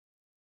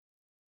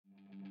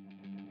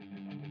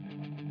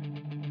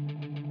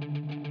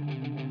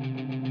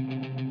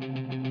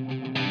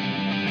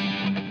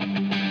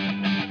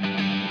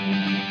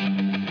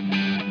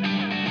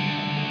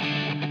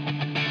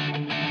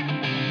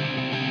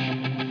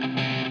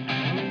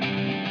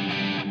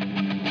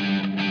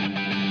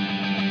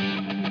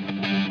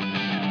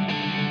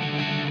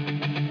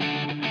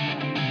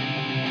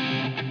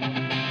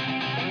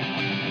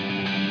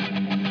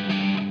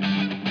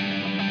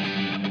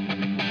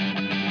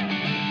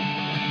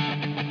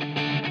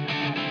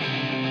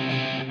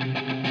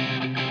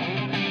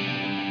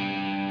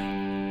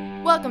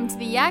Welcome to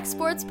the Yak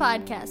Sports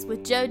Podcast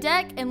with Joe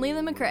Deck and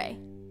Leland McRae.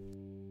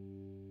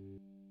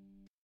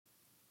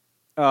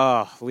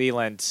 Oh,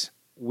 Leland,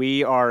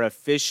 we are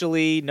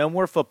officially no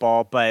more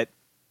football, but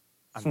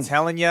I'm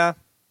telling you,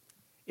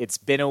 it's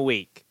been a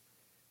week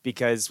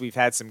because we've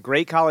had some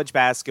great college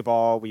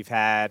basketball. We've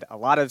had a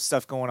lot of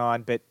stuff going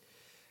on, but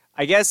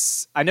I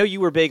guess I know you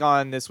were big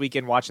on this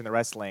weekend watching the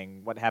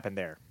wrestling. What happened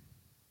there?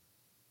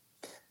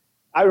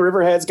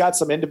 Riverhead's got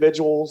some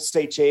individual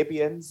state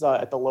champions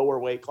at the lower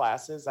weight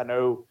classes. I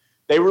know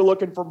they were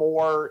looking for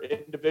more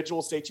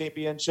individual state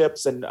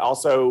championships and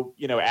also,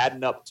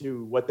 adding up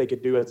to what they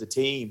could do as a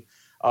team.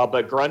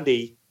 But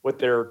Grundy, with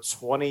their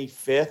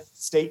 25th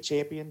state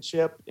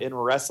championship in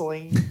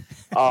wrestling,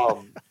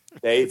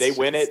 they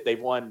win it. They've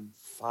won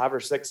 5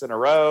 or 6 in a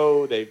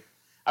row. This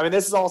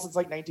is all since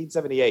like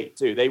 1978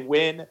 too. They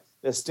win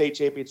the state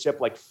championship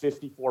like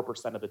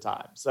 54% of the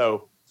time.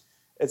 So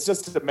it's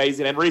just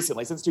amazing. And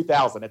recently, since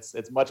 2000,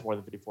 it's much more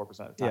than 54% of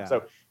the time. Yeah.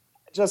 So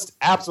just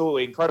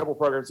absolutely incredible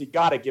programs. You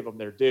got to give them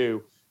their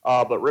due.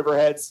 But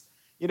Riverheads,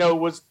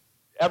 was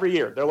every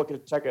year they're looking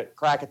to take a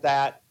crack at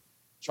that,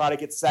 try to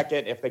get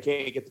second. If they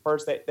can't get the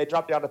first, they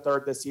dropped down to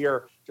third this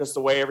year, just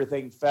the way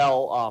everything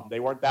fell. They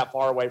weren't that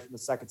far away from the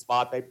second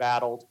spot. They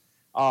battled,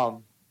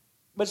 but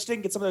just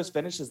didn't get some of those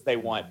finishes they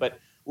want. But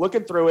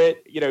looking through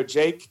it,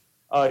 Jake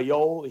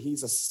Yole,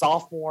 he's a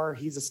sophomore.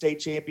 He's a state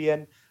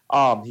champion.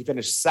 He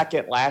finished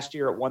second last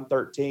year at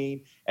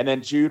 113. And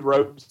then Jude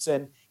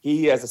Robeson,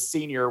 he as a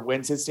senior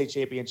wins his state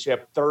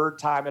championship third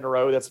time in a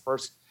row. That's the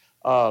first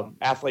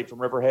athlete from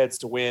Riverheads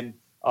to win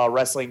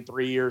wrestling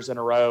 3 years in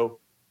a row.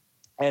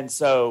 And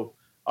so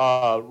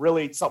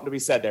really something to be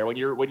said there. When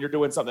you're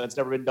doing something that's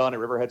never been done at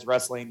Riverheads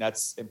wrestling,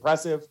 that's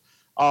impressive.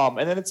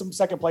 And then it's some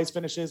second place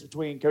finishes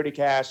between Cody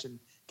Cash and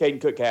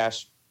Caden Cook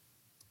Cash.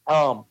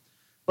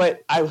 But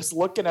I was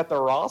looking at the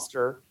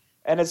roster,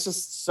 and it's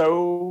just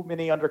so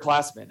many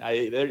underclassmen.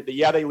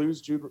 They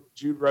lose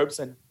Jude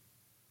Robeson.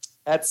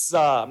 That's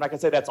I'm not going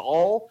to say that's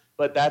all,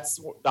 but that's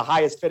the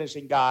highest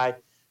finishing guy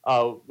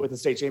with the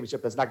state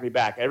championship that's not going to be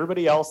back.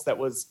 Everybody else that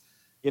was,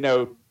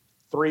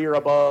 3 or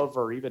above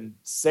or even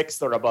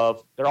 6th or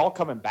above, they're all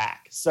coming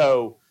back.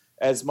 So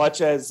as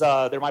much as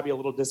there might be a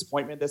little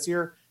disappointment this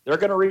year, they're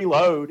going to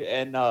reload,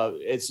 and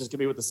it's just going to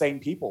be with the same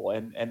people,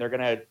 and they're going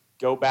to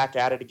go back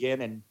at it again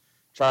and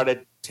try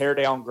to tear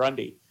down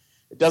Grundy.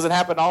 It doesn't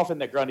happen often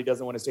that Grundy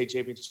doesn't win a state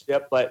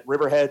championship, but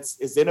Riverheads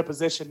is in a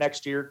position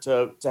next year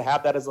to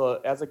have that as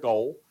a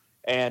goal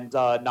and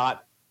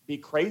not be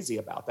crazy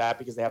about that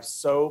because they have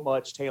so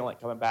much talent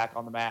coming back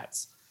on the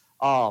mats.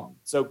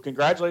 So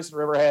congratulations to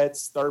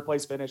Riverheads. Third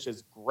place finish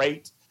is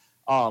great.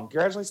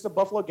 Congratulations to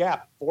Buffalo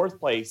Gap, 4th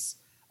place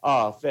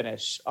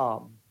finish.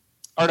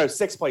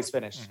 6th place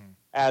finish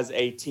as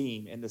a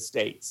team in the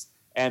States.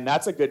 And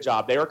that's a good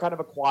job. They were kind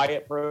of a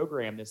quiet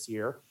program this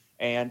year.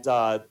 And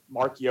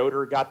Mark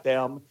Yoder got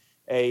them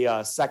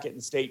a second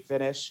in state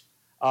finish.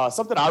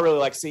 Something I really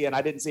like seeing,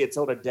 I didn't see it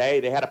till today,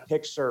 they had a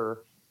picture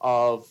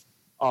of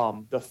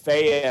the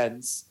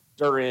fans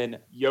during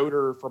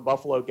Yoder from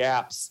Buffalo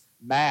Gap's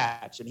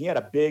match. And he had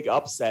a big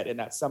upset in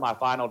that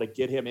semifinal to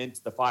get him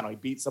into the final. He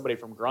beat somebody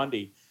from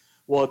Grundy.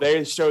 Well,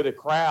 they show the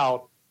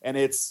crowd, and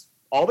it's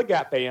all the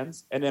Gap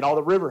fans and then all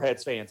the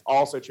Riverheads fans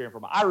also cheering for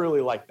him. I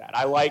really like that.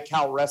 I like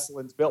how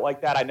wrestling's built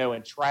like that. I know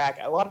in track,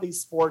 a lot of these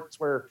sports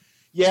where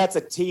it's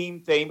a team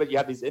thing, but you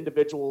have these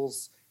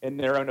individuals in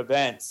their own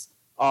events.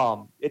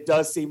 It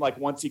does seem like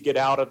once you get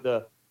out of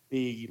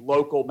the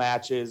local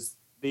matches,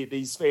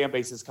 these fan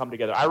bases come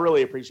together. I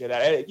really appreciate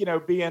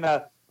that. Being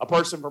a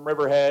person from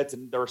Riverheads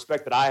and the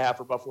respect that I have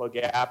for Buffalo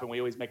Gap, and we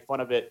always make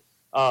fun of it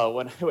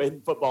when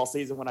in football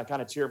season when I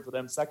kind of cheer for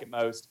them second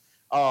most.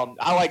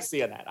 I like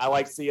seeing that. I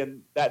like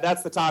seeing that.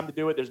 That's the time to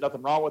do it. There's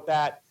nothing wrong with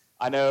that.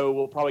 I know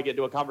we'll probably get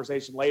into a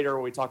conversation later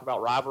where we talk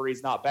about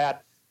rivalries not bad.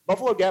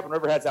 Buffalo Gap and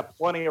Riverheads have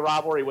plenty of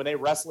rivalry. When they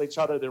wrestle each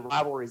other, the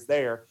rivalry's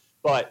there.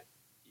 But,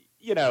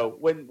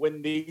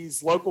 when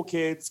these local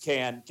kids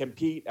can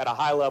compete at a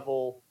high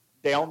level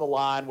down the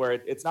line where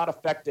it's not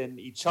affecting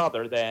each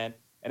other then,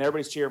 and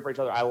everybody's cheering for each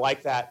other, I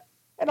like that.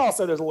 And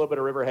also there's a little bit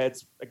of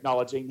Riverheads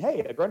acknowledging, hey,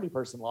 a Grundy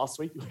person lost.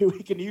 We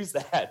can use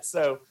that.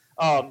 So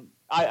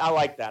I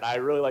like that. I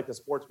really like the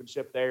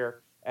sportsmanship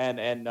there and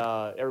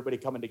everybody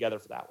coming together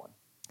for that one.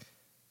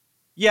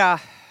 Yeah.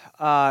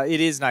 It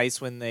is nice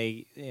when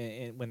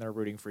they're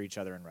rooting for each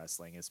other in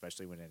wrestling,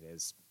 especially when it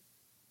is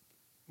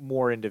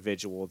more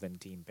individual than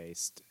team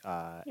based.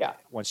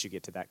 Once you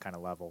get to that kind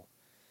of level,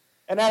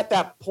 and at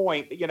that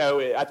point,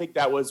 I think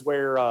that was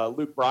where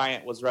Luke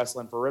Bryant was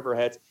wrestling for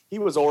Riverheads. He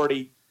was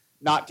already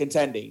not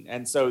contending,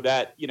 and so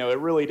that it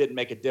really didn't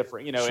make a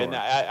difference. Sure. And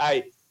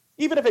I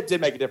even if it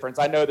did make a difference,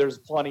 I know there's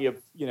plenty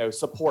of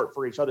support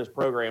for each other's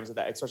programs at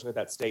that, especially at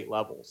that state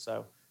level.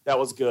 So that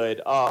was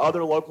good.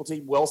 Other local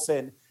team,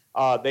 Wilson.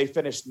 They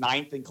finished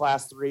 9th in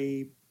Class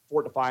 3.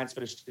 Fort Defiance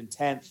finished in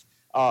 10th.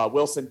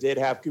 Wilson did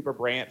have Cooper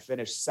Brandt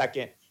finish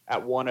 2nd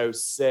at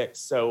 106.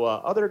 So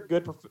other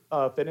good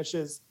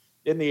finishes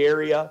in the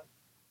area.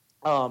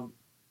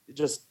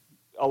 Just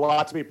a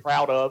lot to be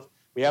proud of.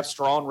 We have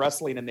strong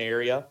wrestling in the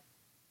area.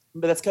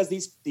 But that's because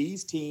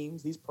these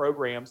teams, these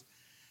programs,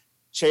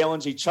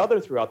 challenge each other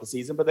throughout the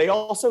season, but they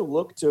also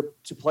look to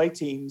play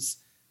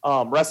teams,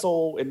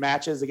 wrestle in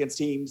matches against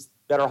teams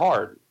that are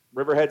hard.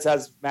 Riverheads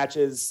has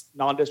matches,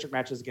 non-district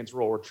matches against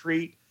Rural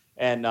Retreat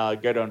and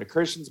go down to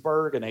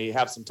Christiansburg, and they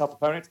have some tough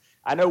opponents.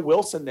 I know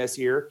Wilson this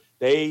year,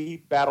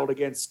 they battled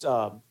against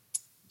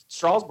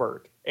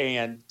Strasburg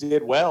and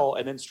did well,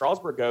 and then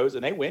Strasburg goes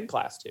and they win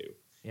Class 2.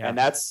 Yeah. And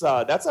that's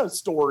a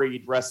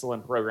storied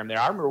wrestling program there.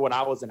 I remember when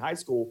I was in high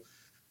school,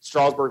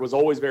 Strasburg was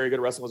always very good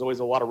at wrestling. There was always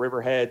a lot of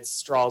Riverhead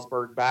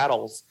Strasburg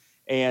battles.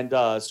 And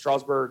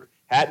Strasburg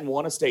hadn't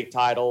won a state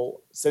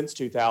title since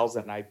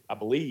 2000, I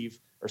believe,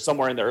 or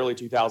somewhere in the early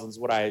 2000s,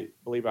 what I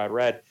believe I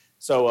read.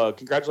 So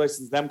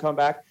congratulations to them coming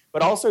back.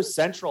 But also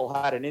Central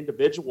had an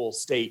individual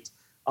state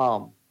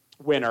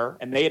winner,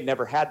 and they had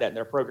never had that in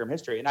their program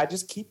history. And I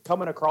just keep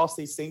coming across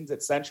these things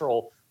at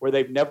Central where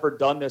they've never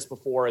done this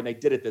before, and they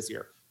did it this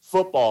year.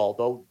 Football,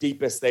 the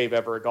deepest they've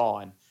ever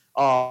gone.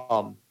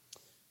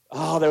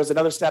 There was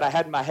another stat I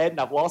had in my head and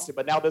I've lost it,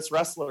 but now this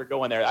wrestler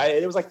going there.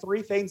 It was like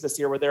three things this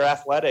year where their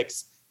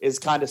athletics is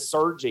kind of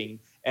surging.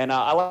 And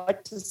I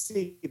like to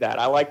see that.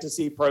 I like to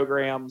see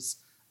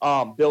programs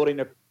building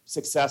a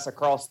success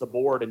across the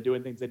board and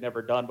doing things they've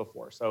never done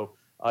before. So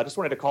I just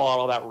wanted to call out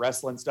all that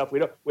wrestling stuff.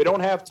 We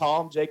don't have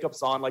Tom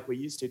Jacobs on like we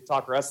used to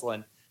talk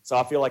wrestling. So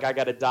I feel like I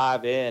got to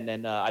dive in,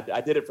 and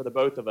I did it for the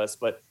both of us.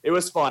 But it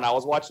was fun. I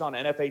was watching on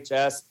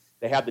NFHS.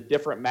 They have the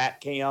different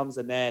mat cams,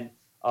 and then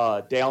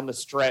down the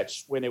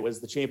stretch when it was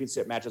the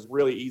championship match, it was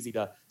really easy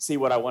to see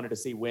what I wanted to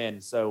see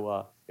win.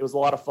 So it was a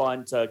lot of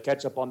fun to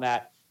catch up on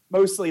that,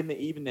 mostly in the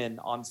evening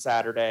on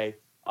Saturday.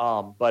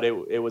 But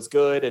it was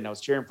good, and I was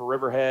cheering for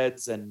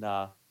Riverheads, and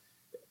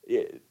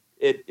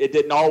it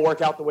didn't all work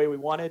out the way we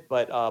wanted,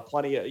 but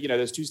plenty of,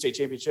 those two state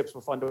championships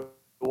were fun to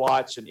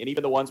watch, and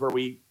even the ones where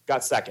we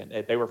got second,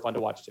 they were fun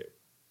to watch too.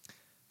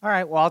 All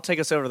right, well, I'll take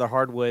us over to the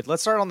hardwood.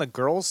 Let's start on the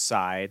girls'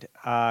 side.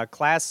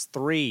 Class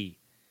 3.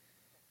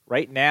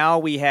 Right now,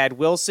 we had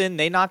Wilson.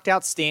 They knocked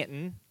out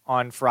Stanton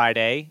on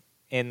Friday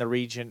in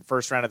the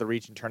first round of the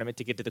region tournament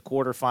to get to the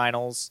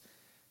quarterfinals.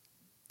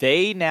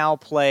 They now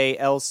play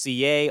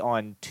LCA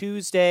on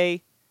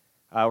Tuesday.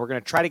 We're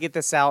going to try to get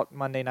this out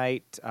Monday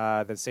night,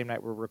 the same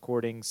night we're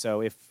recording.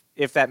 So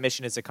if that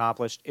mission is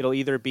accomplished, it'll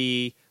either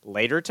be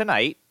later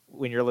tonight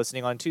when you're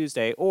listening on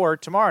Tuesday or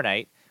tomorrow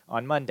night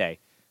on Monday,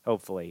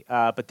 hopefully.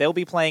 But they'll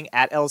be playing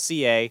at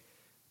LCA,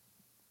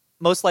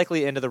 most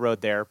likely end of the road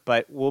there,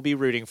 but we'll be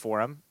rooting for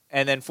them.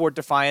 And then Fort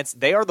Defiance,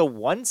 they are the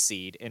 1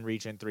 seed in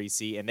Region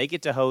 3C, and they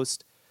get to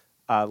host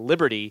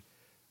Liberty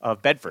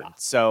of Bedford.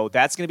 So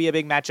that's going to be a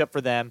big matchup for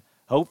them.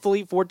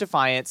 Hopefully Fort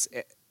Defiance,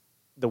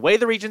 the way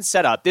the region's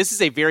set up, this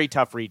is a very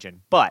tough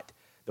region, but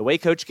the way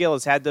Coach Gill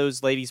has had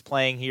those ladies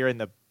playing here in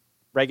the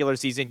regular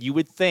season, you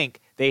would think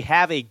they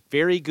have a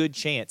very good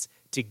chance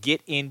to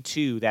get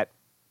into that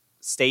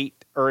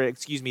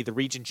the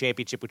region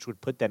championship, which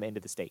would put them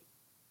into the state.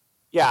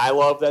 Yeah, I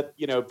love that,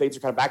 things are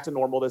kind of back to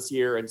normal this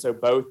year. And so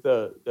both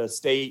the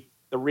state,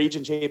 the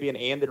region champion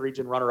and the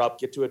region runner-up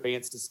get to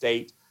advance to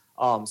state.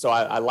 So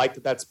I like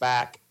that that's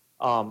back.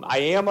 I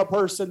am a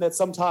person that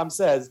sometimes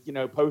says,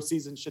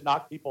 postseason should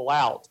knock people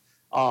out.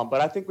 But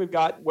I think we've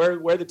got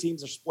where the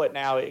teams are split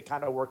now, it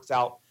kind of works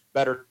out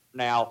better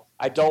now.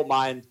 I don't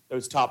mind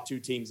those top 2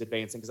 teams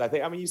advancing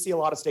because you see a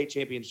lot of state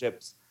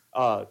championships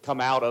come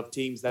out of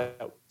teams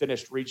that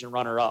finished region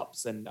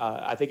runner-ups. And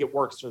I think it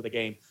works for the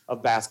game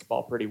of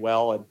basketball pretty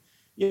well. And,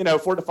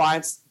 Fort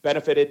Defiance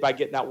benefited by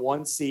getting that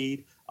 1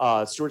 seed.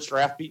 Stuarts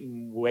Draft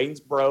beating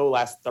Waynesboro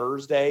last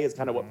Thursday is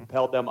kind of what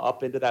propelled them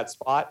up into that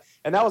spot.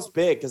 And that was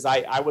big because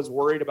I was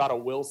worried about a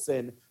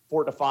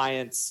Wilson-Fort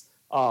Defiance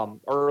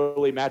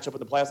early matchup in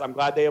the playoffs. I'm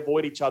glad they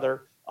avoid each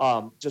other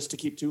just to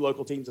keep 2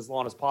 local teams as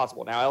long as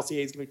possible. Now,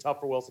 LCA is going to be tough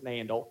for Wilson to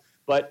handle.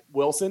 But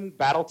Wilson,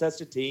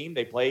 battle-tested team.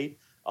 They played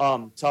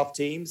tough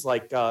teams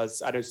like I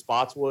know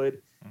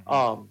Spotswood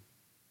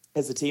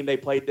is the team they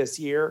played this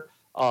year.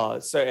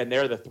 And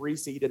they're the 3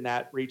 seed in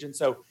that region.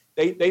 So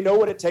they know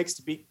what it takes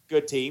to beat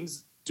good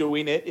teams.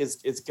 Doing it is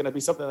going to be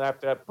something they have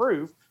to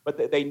prove,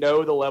 but they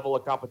know the level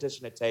of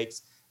competition it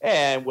takes.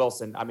 And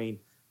Wilson,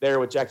 there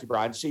with Jackie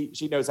Bryan,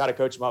 she knows how to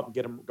coach them up and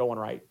get them going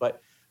right.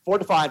 But Fort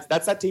Defiance,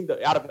 that's that team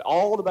that out of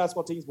all the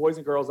basketball teams, boys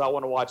and girls, I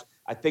want to watch.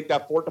 I think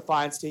that Fort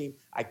Defiance team,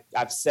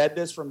 I've said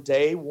this from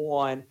day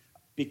one,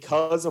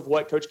 because of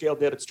what Coach Gale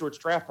did at Stuarts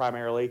Draft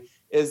primarily,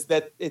 is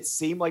that it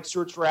seemed like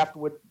Stuarts Draft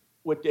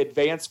would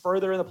advance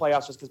further in the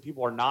playoffs just because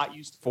people are not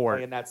used to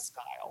playing that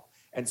style.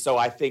 And so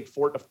I think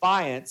Fort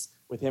Defiance,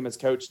 with him as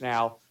coach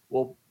now,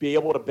 will be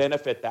able to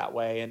benefit that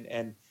way.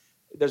 And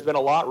there's been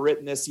a lot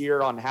written this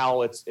year on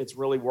how it's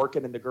really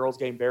working in the girls'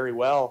 game very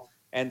well.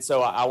 And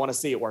so I want to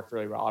see it work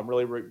really well. I'm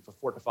really rooting for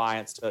Fort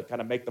Defiance to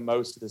kind of make the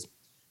most of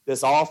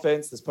this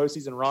offense, this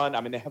postseason run.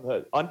 They have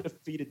an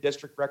undefeated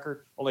district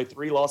record, only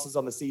 3 losses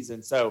on the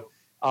season. So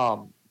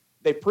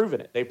they've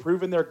proven it. They've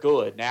proven they're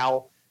good.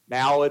 Now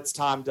it's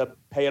time to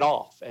pay it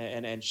off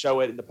and show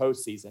it in the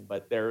postseason.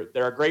 But they're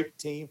a great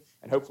team,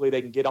 and hopefully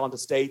they can get on to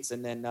states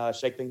and then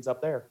shake things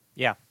up there.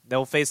 Yeah,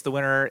 they'll face the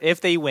winner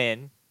if they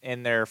win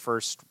in their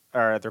first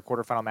or their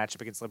quarterfinal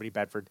matchup against Liberty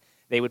Bedford.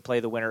 They would play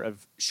the winner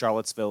of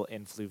Charlottesville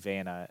and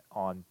Fluvanna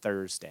on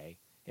Thursday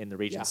in the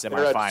region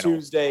semifinal. They're a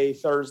Tuesday,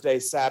 Thursday,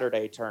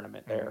 Saturday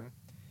tournament there. Mm-hmm.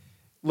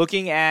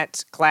 Looking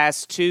at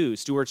Class 2,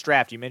 Stewart's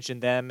Draft, you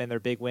mentioned them and their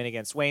big win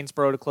against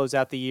Waynesboro to close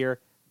out the year.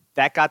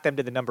 That got them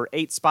to the number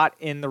 8 spot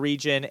in the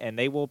region, and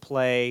they will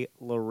play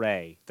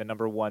Luray, the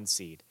number 1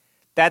 seed.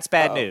 That's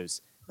bad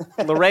news.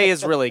 Luray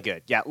is really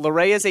good. Yeah,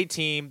 Luray is a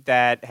team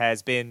that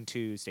has been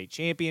to state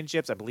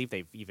championships. I believe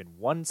they've even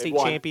won state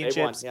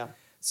championships. They won, yeah.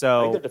 So,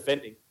 I think they're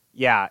defending.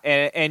 Yeah,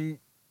 and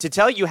to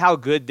tell you how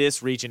good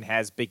this region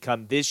has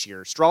become this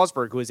year,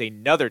 Strasburg, who is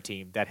another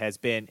team that has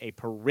been a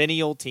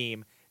perennial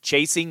team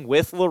chasing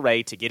with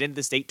Luray to get into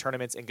the state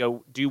tournaments and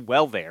go do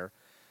well there,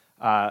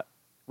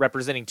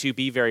 representing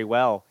 2B very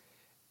well,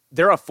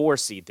 they're a 4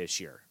 seed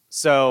this year.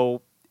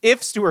 So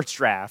if Stewart's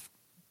Draft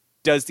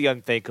does the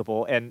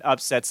unthinkable and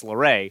upsets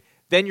Luray,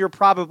 then you're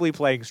probably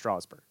playing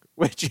Strasburg,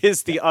 which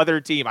is the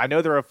other team. I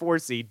know they're a 4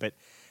 seed, but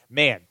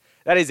man,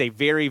 that is a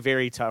very,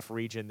 very tough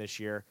region this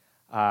year.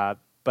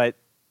 But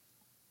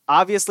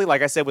obviously,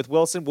 like I said, with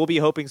Wilson, we'll be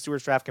hoping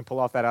Stewart's Draft can pull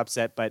off that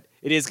upset, but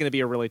it is going to be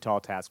a really tall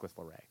task with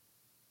Luray.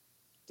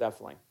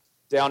 Definitely.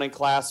 Down in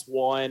Class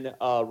 1,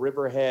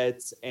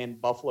 Riverheads and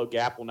Buffalo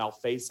Gap will now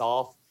face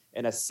off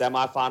in a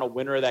semifinal.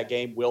 Winner of that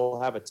game will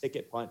have a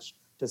ticket punch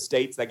to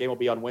states. That game will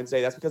be on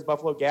Wednesday. That's because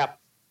Buffalo Gap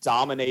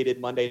dominated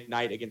Monday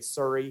night against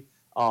Surrey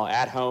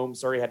at home.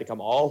 Surrey had to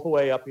come all the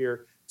way up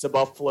here to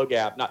Buffalo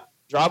Gap. Not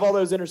drive all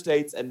those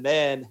interstates and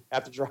then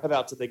have to drive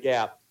out to the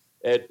Gap.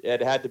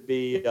 It had to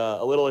be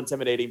a little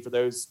intimidating for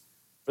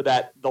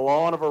the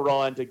long of a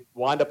run to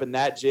wind up in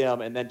that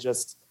gym, and then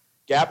just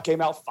Gap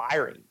came out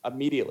firing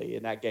immediately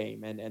in that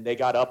game, and they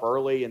got up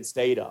early and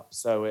stayed up.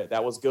 So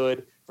that was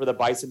good for the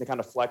Bison to kind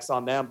of flex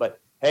on them. But,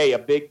 hey, a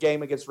big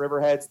game against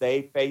Riverheads.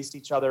 They faced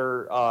each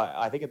other,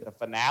 I think, at the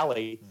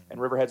finale, and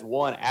Riverheads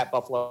won at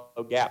Buffalo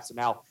Gap. So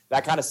now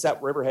that kind of set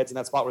Riverheads in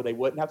that spot where they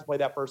wouldn't have to play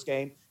that first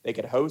game. They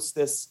could host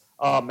this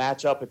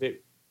matchup if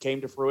it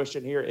came to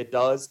fruition here. It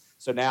does.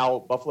 So now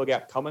Buffalo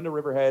Gap coming to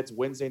Riverheads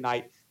Wednesday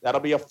night.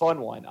 That'll be a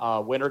fun one.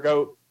 Winner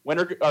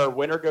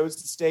goes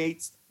to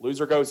states,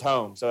 loser goes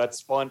home. So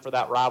that's fun for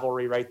that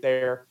rivalry right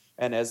there.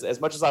 And as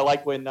much as I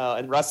like when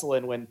in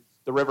wrestling, when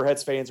the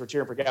Riverheads fans were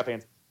cheering for Gap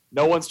fans,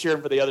 no one's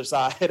cheering for the other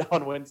side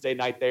on Wednesday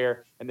night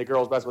there in the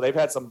girls' basketball. They've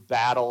had some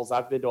battles.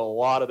 I've been to a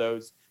lot of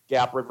those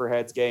Gap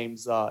Riverheads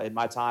games in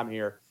my time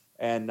here.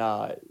 And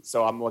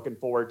so I'm looking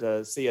forward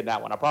to seeing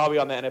that one. I'll probably be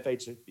on the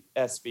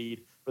NFHS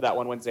feed for that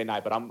one Wednesday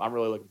night, but I'm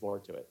really looking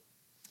forward to it.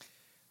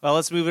 Well,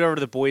 let's move it over to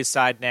the boys'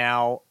 side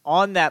now.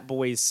 On that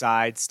boys'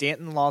 side,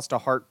 Stanton lost a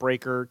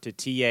heartbreaker to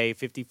TA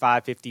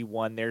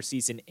 55-51. Their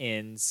season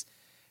ends,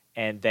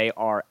 and they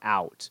are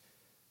out.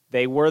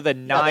 They were the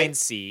 9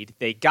 seed.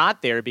 They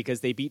got there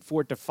because they beat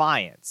Fort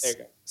Defiance. There you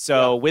go.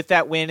 So with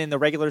that win in the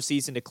regular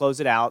season to close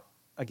it out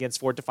against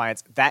Fort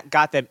Defiance, that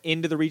got them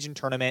into the region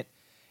tournament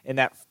in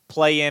that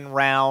play-in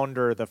round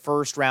or the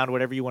first round,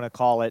 whatever you want to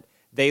call it.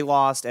 They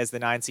lost as the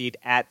 9 seed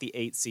at the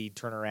 8 seed,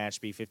 Turner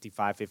Ashby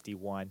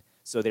 55-51.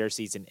 So their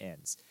season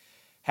ends.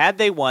 Had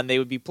they won, they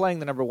would be playing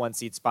the number 1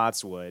 seed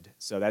Spotswood.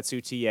 So that's who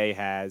TA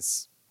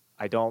has.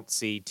 I don't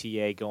see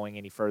TA going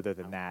any further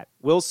than that.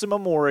 Wilson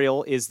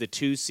Memorial is the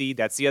 2 seed.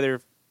 That's the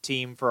other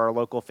team for our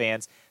local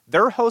fans.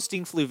 They're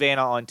hosting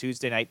Fluvanna on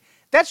Tuesday night.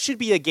 That should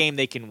be a game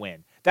they can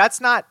win.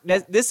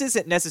 This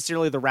isn't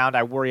necessarily the round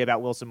I worry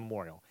about Wilson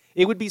Memorial.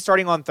 It would be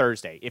starting on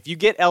Thursday. If you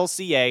get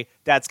LCA,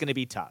 that's going to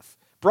be tough.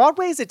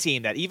 Broadway is a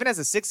team that, even as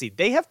a 6 seed,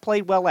 they have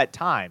played well at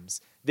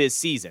times this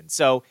season.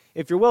 So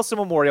if you're Wilson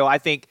Memorial, I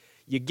think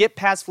you get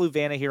past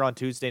Fluvanna here on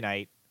Tuesday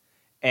night,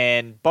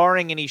 and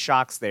barring any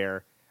shocks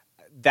there,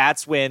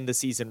 that's when the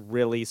season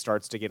really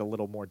starts to get a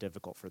little more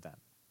difficult for them.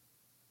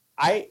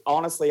 I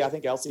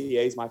think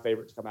LCA is my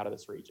favorite to come out of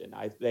this region.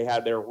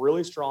 They're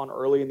really strong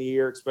early in the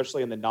year,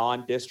 especially in the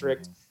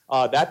non-district.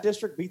 That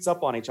district beats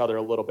up on each other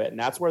a little bit, and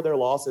that's where their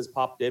losses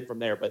popped in from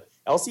there. But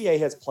LCA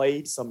has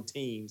played some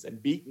teams and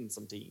beaten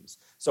some teams.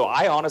 So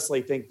I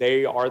honestly think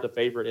they are the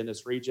favorite in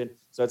this region.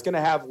 So it's going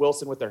to have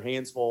Wilson with their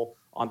hands full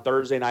on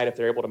Thursday night if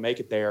they're able to make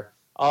it there.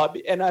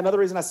 And another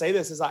reason I say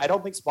this is I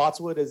don't think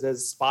Spotswood is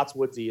as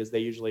Spotswoodsy as they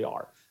usually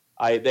are.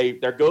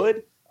 They're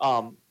good.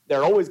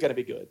 They're always going to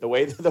be good. The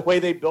way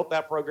they built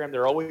that program,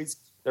 they're always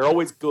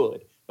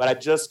good. But I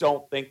just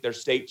don't think they're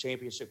state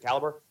championship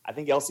caliber. I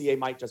think LCA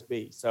might just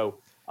be. So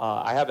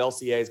I have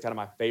LCA as kind of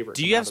my favorite.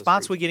 Do you have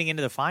Spotswood getting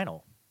into the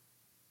final?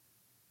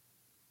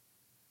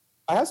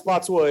 I have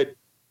Spotswood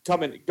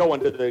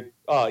going to the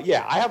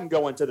I have them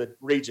going to the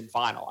region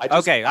final.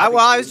 I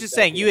was just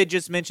saying, you had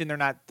just mentioned they're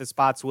not the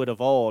Spotswood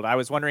of old. I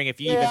was wondering if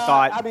you even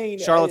thought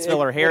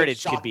Charlottesville or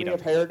Heritage could beat them.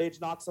 If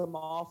Heritage knocks them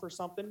off or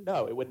something,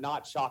 no, it would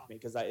not shock me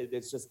because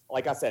it's just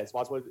like I said,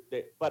 Spotswood.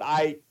 But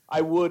I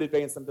would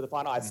advance them to the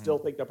final. I still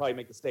think they'll probably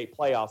make the state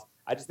playoffs.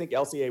 I just think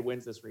LCA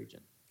wins this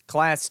region.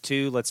 Class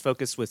 2, let's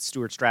focus with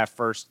Stewart's Draft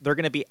first. They're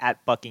going to be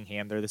at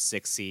Buckingham. They're the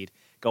 6th seed,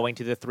 going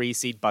to the 3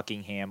 seed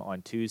Buckingham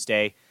on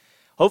Tuesday.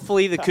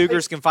 Hopefully the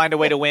Cougars can find a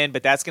way to win,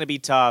 but that's going to be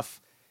tough.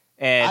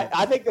 And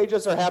I think they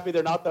just are happy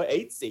they're not the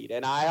 8th seed.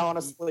 And I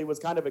honestly was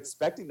kind of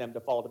expecting them to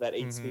fall to that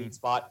 8th seed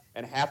spot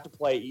and have to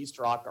play East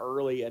Rock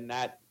early. And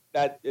that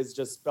is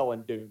just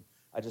spelling doom.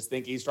 I just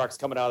think East Rock's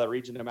coming out of that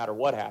region no matter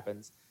what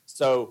happens.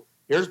 So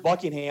here's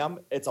Buckingham.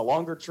 It's a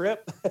longer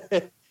trip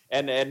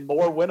and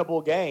more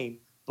winnable game.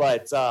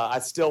 But I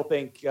still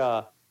think,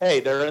 hey,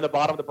 they're in the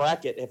bottom of the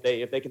bracket.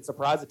 If they can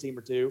surprise a team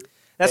or two,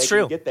 that's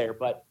true. Get there.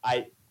 But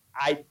I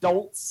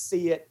don't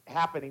see it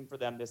happening for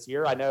them this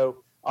year. I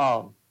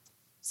know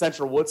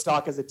Central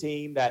Woodstock is a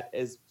team that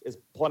is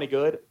plenty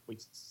good.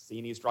 We've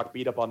seen East Rock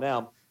beat up on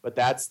them, but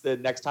that's the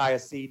next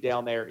highest seed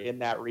down there in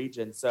that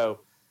region.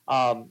 So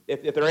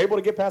if they're able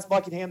to get past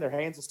Buckingham, their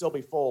hands will still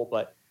be full.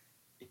 But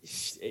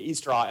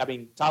East Rock, I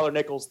mean, Tyler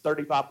Nichols,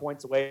 35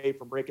 points away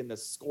from breaking the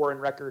scoring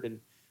record in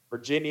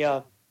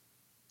Virginia,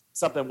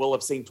 something we'll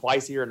have seen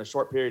twice here in a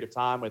short period of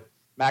time with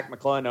Mac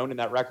McClung owning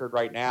that record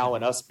right now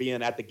and us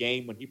being at the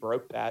game when he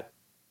broke that.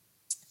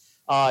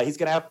 He's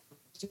going to have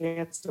a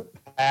chance to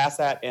pass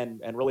that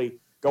and really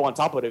go on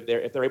top of it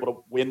if they're able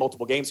to win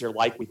multiple games here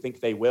like we think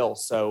they will.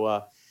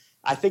 So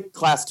I think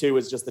Class 2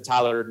 is just the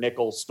Tyler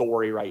Nichols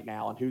story right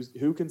now, and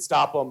who can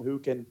stop them, who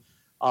can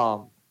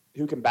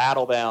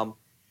battle them.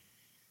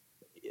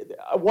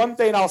 One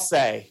thing I'll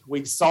say,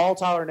 we saw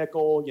Tyler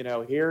Nichols,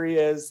 here he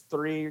is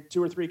 2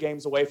 or 3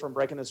 games away from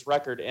breaking this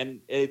record,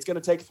 and it's going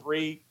to take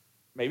 3,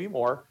 maybe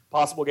more,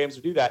 possible games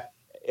to do that.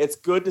 It's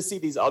good to see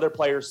these other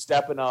players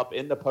stepping up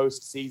in the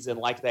postseason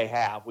like they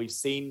have. We've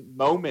seen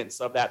moments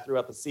of that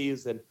throughout the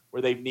season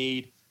where they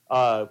need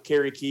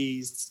Kerry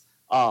Keys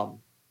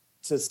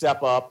to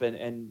step up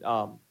and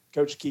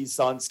Coach Key's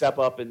son step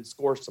up and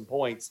score some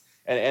points,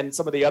 and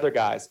some of the other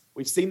guys.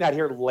 We've seen that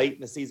here late in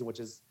the season, which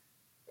is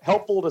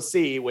helpful to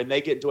see when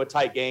they get into a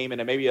tight game and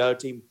then maybe the other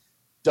team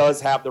does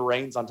have the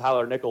reins on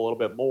Tyler Nichols a little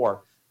bit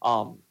more.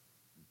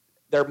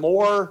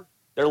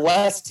 They're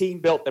less team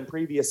built than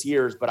previous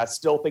years, but I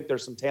still think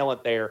there's some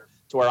talent there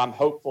to where I'm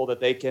hopeful that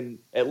they can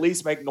at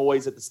least make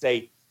noise at the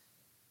state.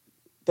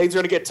 Things are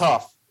going to get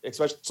tough,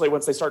 especially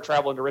once they start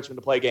traveling to Richmond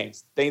to play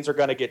games. Things are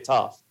going to get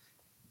tough.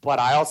 But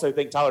I also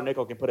think Tyler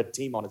Nichols can put a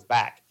team on his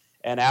back.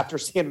 And after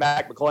seeing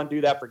Mac McClung do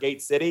that for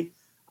Gate City,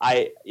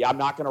 I'm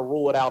not going to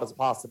rule it out as a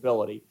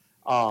possibility.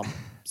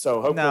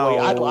 So hopefully, no.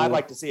 I'd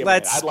like to see it.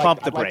 Let's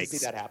pump the I'd like brakes. to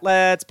see that happen.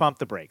 Let's pump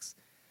the brakes.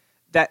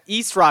 That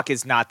East Rock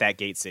is not that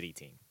Gate City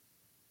team.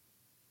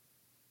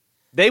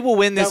 They will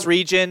win this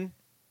region.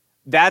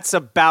 That's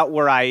about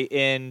where I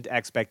end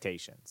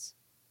expectations.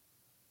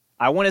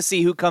 I want to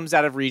see who comes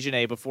out of Region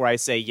A before I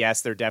say,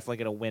 yes, they're definitely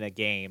going to win a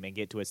game and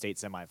get to a state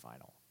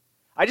semifinal.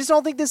 I just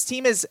don't think this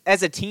team as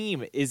a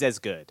team is as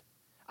good.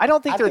 I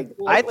don't think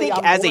I think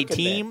as a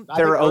team,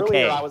 they're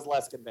okay. I was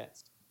less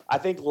convinced. I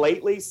think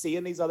lately,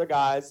 seeing these other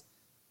guys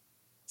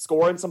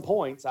scoring some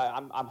points,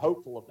 I'm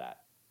hopeful of that.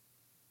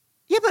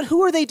 Yeah, but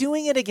who are they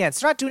doing it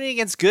against? They're not doing it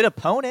against good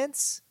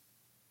opponents.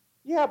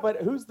 Yeah,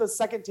 but who's the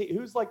second team?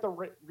 Who's like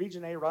the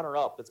Region A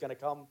runner-up that's going to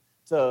come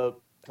to?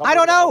 I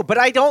don't know, but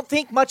I don't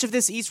think much of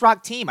this East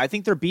Rock team. I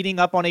think they're beating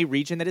up on a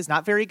region that is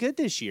not very good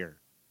this year.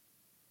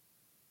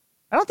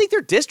 I don't think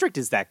their district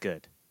is that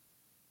good.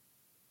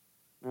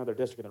 No, their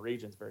district and the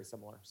region is very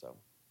similar. So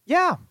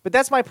yeah, but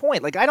that's my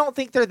point. Like, I don't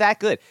think they're that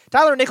good.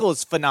 Tyler Nichols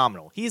is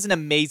phenomenal. He's an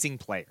amazing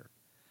player.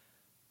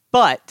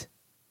 But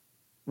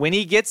when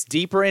he gets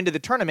deeper into the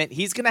tournament,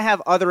 he's going to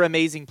have other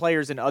amazing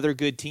players and other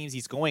good teams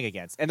he's going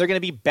against, and they're going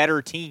to be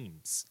better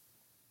teams.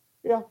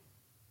 Yeah.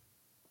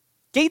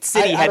 Gate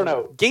City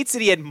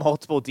had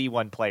multiple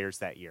D1 players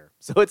that year.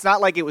 So it's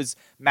not like it was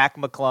Mac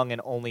McClung and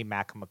only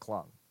Mac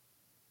McClung.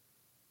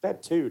 They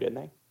had 2, didn't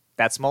they?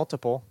 That's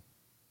multiple.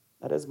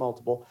 That is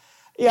multiple.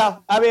 Yeah,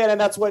 I mean,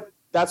 and that's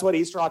what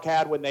East Rock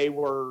had when they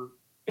were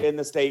in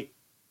the state.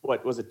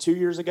 What was it, 2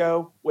 years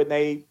ago when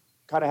they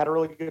kind of had a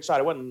really good shot?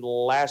 It wasn't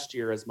last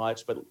year as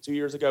much, but 2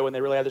 years ago when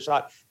they really had the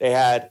shot, they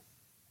had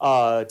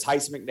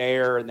Tyson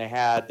McNair and they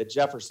had the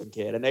Jefferson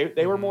kid, and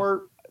they were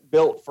more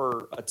built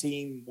for a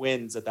team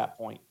wins at that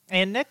point.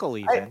 And Nickel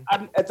even.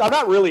 I'm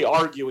not really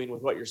arguing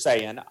with what you're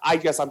saying. I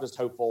guess I'm just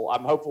hopeful.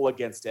 I'm hopeful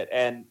against it.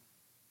 And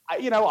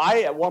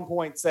I at one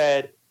point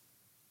said,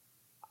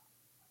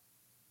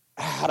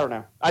 I don't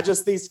know. I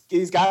just these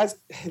guys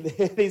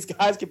these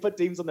guys can put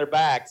teams on their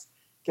backs,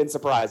 can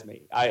surprise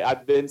me.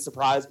 I've been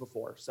surprised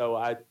before, so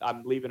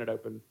I'm leaving it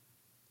open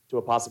to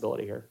a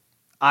possibility here.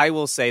 I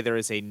will say there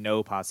is a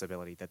no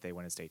possibility that they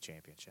win a state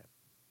championship.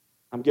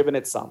 I'm giving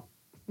it some.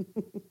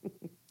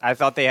 I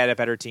thought they had a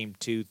better team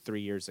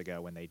 2-3 years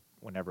ago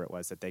whenever it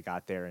was that they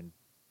got there and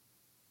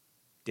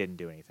didn't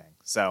do anything.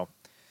 So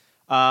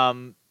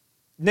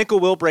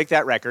Nickel will break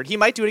that record. He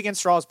might do it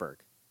against Strasburg,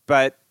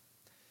 but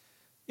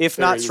if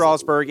not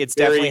Strasburg, it's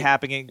definitely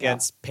happening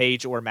against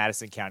Page or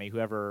Madison County,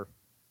 whoever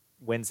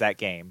wins that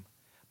game.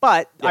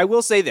 But I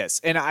will say this,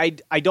 and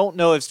I don't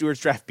know if Stuarts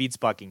Draft beats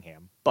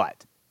Buckingham,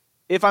 but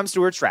if I'm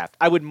Stuarts Draft,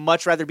 I would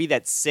much rather be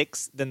that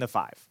 6 than the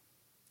 5.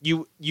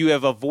 You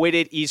have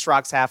avoided East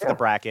Rock's half of the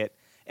bracket,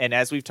 and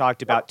as we've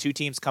talked about, 2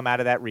 teams come out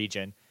of that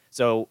region.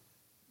 So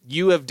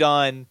you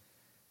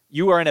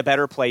are in a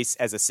better place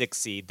as a 6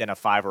 seed than a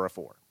 5 or a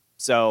 4.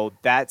 So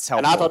that's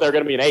helpful. And I thought they were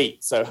going to be an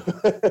 8. So,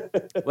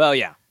 well,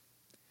 yeah.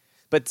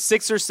 But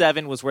 6 or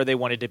 7 was where they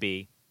wanted to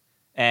be,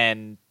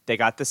 and they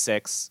got the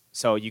 6.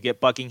 So you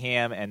get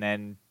Buckingham and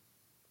then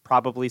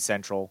probably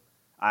Central.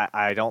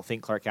 I don't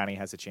think Clark County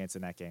has a chance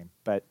in that game,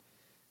 but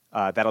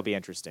that'll be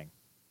interesting.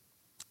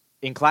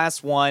 In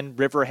Class 1,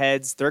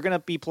 Riverheads, they're going to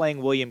be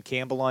playing William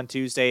Campbell on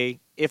Tuesday.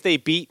 If they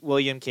beat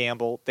William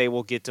Campbell, they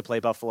will get to play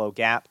Buffalo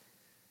Gap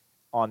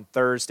on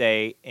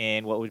Thursday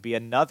in what would be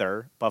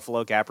another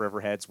Buffalo Gap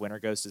Riverheads. Winner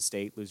goes to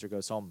state, loser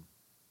goes home.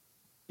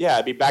 Yeah,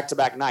 it'd be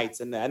back-to-back nights,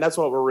 and that's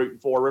what we're rooting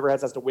for.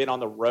 Riverheads has to win on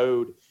the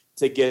road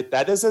to get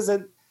that. This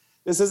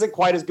isn't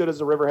quite as good as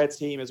the Riverheads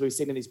team as we've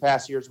seen in these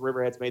past years.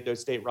 Riverheads made those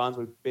state runs.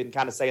 We've been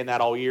kind of saying that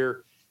all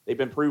year. They've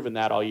been proving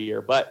that all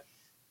year. But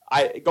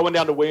going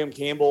down to William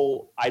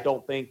Campbell, I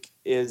don't think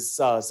is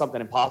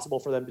something impossible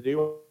for them to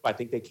do. I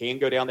think they can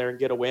go down there and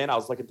get a win. I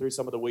was looking through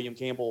some of the William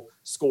Campbell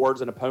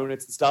scores and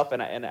opponents and stuff,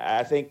 and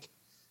I think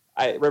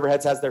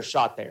Riverheads has their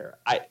shot there.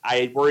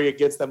 I worry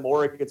against them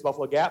more against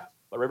Buffalo Gap,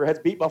 but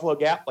Riverheads beat Buffalo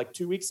Gap like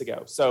 2 weeks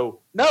ago. So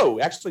no,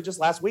 actually just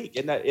last week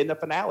in the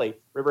finale,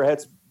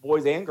 Riverheads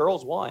boys and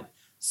girls won.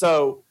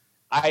 So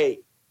I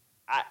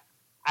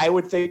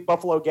would think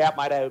Buffalo Gap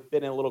might have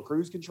been in a little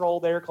cruise control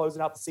there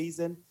closing out the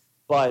season.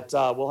 But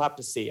we'll have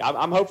to see.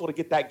 I'm hopeful to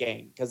get that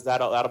game because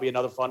that'll be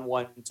another fun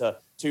one to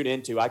tune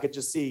into. I could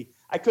see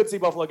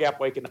Buffalo Gap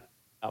waking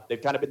up.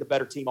 They've kind of been the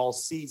better team all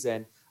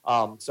season.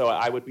 So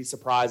I would be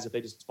surprised if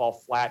they just fall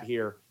flat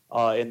here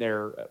in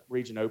their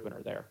region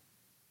opener there.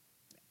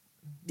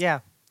 Yeah.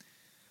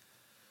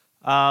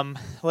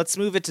 Let's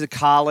move it to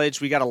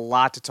college. We got a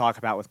lot to talk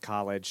about with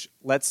college.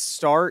 Let's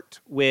start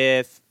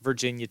with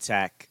Virginia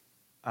Tech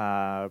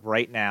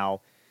right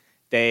now.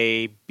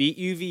 They beat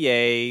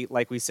UVA,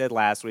 like we said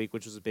last week,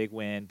 which was a big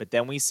win. But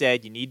then we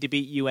said you need to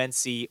beat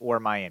UNC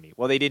or Miami.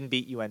 Well, they didn't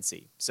beat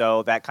UNC.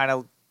 So that kind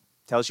of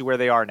tells you where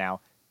they are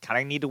now.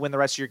 Kind of need to win the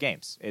rest of your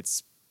games.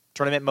 It's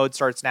tournament mode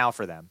starts now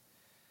for them.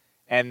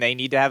 And they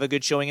need to have a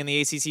good showing in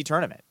the ACC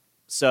tournament.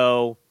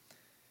 So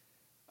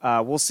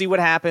we'll see what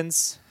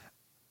happens.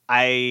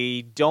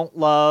 I don't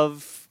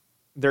love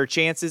their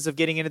chances of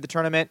getting into the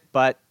tournament.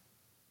 But,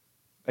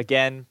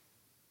 again,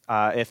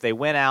 if they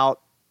win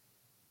out,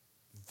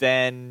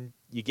 then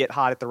you get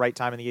hot at the right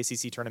time in the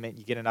ACC tournament,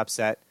 you get an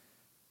upset,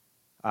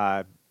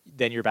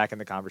 then you're back in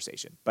the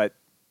conversation. But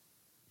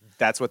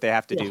that's what they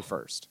have to do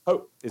first.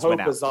 Hope is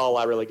all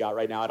I really got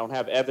right now. I don't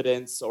have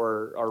evidence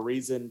or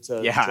reason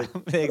to. Yeah,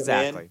 to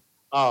exactly.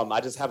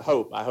 I just have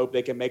hope. I hope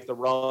they can make the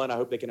run. I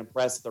hope they can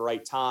impress at the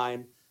right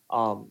time.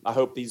 I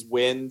hope these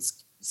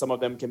wins, some of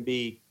them can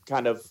be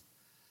kind of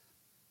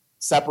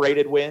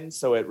separated wins,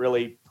 so it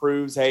really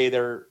proves, hey,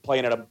 they're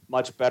playing at a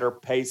much better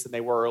pace than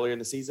they were earlier in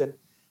the season.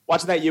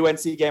 Watching that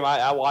UNC game,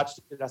 I watched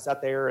it. I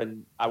sat there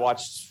and I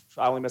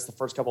only missed the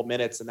first couple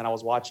minutes, and then I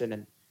was watching,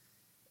 and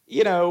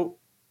UNC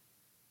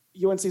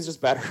is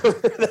just better.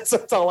 That's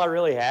all I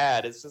really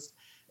had. It's just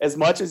as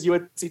much as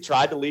UNC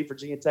tried to lead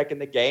Virginia Tech in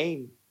the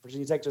game,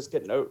 Virginia Tech just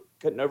couldn't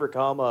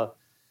overcome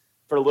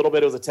for a little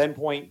bit. It was a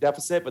 10-point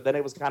deficit, but then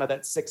it was kind of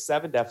that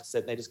 6-7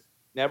 deficit, and they just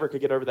never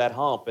could get over that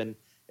hump. And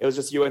it was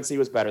just UNC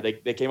was better.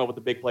 They came up with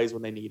the big plays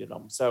when they needed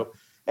them. So.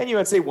 And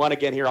UNC won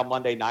again here on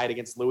Monday night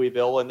against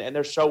Louisville, and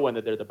they're showing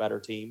that they're the better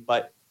team.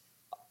 But,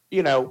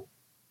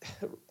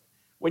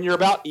 when you're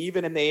about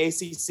even in the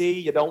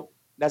ACC, you don't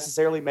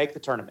necessarily make the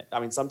tournament. I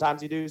mean,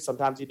 sometimes you do,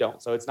 sometimes you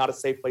don't. So it's not a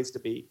safe place to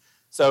be.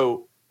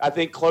 So I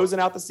think closing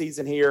out the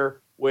season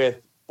here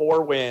with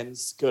 4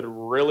 wins could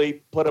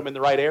really put them in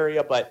the right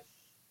area. But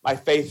my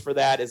faith for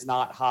that is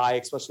not high,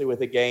 especially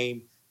with a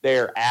game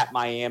there at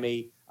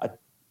Miami.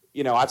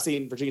 I've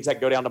seen Virginia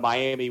Tech go down to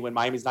Miami when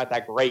Miami's not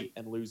that great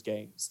and lose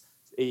games,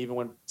 even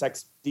when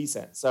Tech's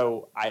decent.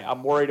 So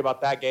I'm worried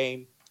about that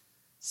game.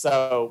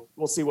 So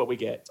we'll see what we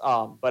get.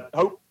 But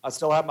hope, I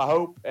still have my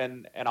hope,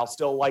 and I'll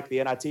still like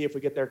the NIT if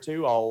we get there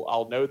too.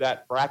 I'll know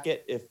that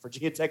bracket if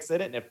Virginia Tech's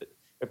in it, and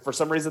if for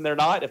some reason they're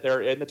not, if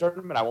they're in the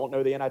tournament, I won't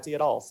know the NIT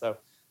at all. So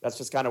that's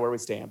just kind of where we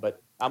stand.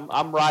 But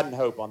I'm riding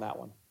hope on that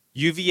one.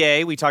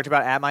 UVA, we talked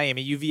about at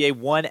Miami. UVA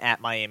won at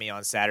Miami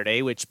on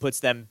Saturday, which puts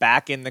them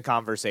back in the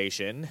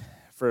conversation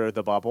for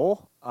the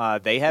bubble.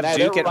 They have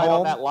Duke at home.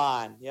 On that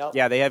line. Yep.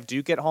 Yeah, they have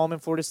Duke at home and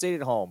Florida State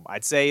at home.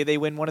 I'd say they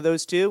win one of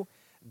those two.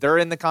 They're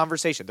in the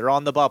conversation. They're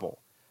on the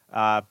bubble.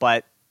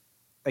 But,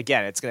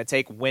 again, it's going to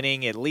take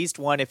winning at least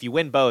one. If you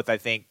win both, I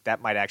think that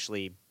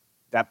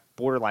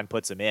borderline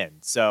puts them in.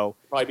 So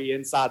probably be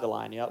inside the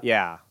line, yep.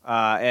 Yeah.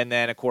 And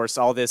then, of course,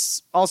 all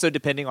this also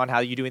depending on how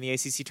you do in the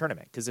ACC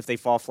tournament. Because if they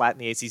fall flat in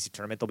the ACC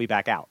tournament, they'll be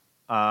back out.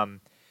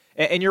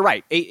 And you're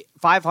right.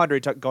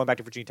 500, going back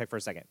to Virginia Tech for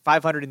a second,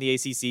 500 in the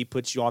ACC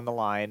puts you on the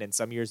line, and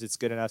some years it's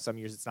good enough, some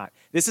years it's not.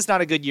 This is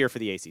not a good year for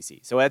the ACC,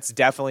 so that's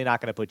definitely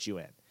not going to put you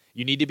in.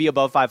 You need to be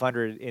above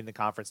 500 in the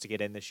conference to get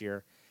in this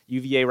year.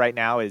 UVA right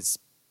now is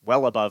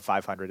well above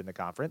 500 in the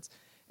conference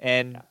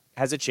and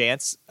has a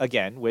chance,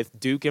 again, with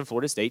Duke and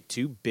Florida State,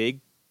 2 big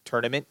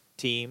tournament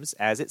teams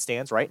as it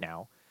stands right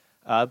now,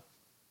 and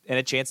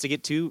a chance to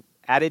get 2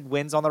 added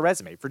wins on the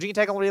resume. Virginia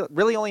Tech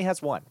really only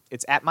has 1.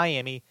 It's at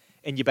Miami.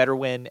 and you better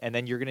win, and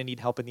then you're going to need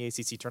help in the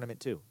ACC tournament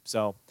too.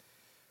 So,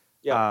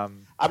 yeah,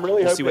 I'm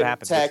really hoping see what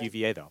happens Tech, with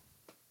UVA though.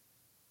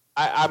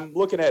 I'm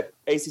looking at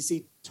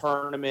ACC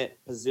tournament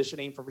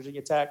positioning for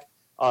Virginia Tech.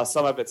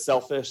 Some of it's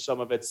selfish, some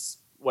of it's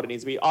what it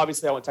needs to be.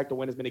 Obviously, I want Tech to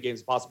win as many games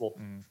as possible,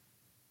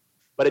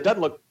 but it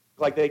doesn't look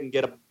like they can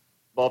get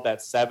above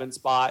that 7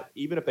 spot.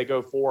 Even if they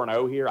go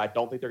 4-0 here, I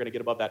don't think they're going to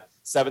get above that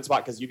 7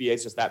 spot because UVA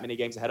is just that many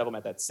games ahead of them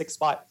at that 6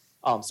 spot.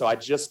 So I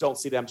just don't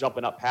see them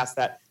jumping up past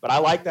that. But I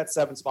like that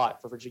 7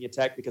 spot for Virginia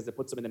Tech because it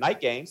puts them in the night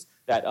games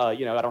that, I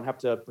don't have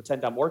to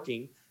pretend I'm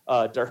working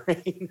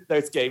during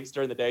those games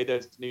during the day,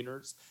 those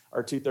nooners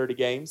or 2:30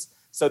 games.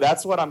 So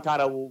that's what I'm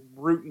kind of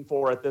rooting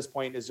for at this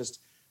point is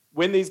just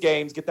win these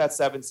games, get that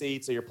 7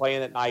 seed. So you're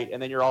playing at night,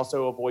 and then you're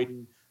also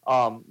avoiding,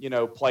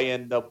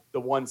 playing the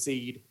 1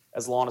 seed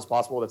as long as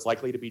possible. That's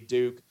likely to be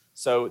Duke.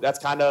 So that's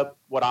kind of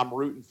what I'm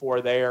rooting for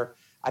there.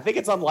 I think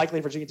it's unlikely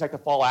Virginia Tech to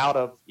fall out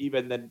of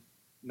even the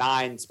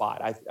 9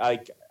 spot.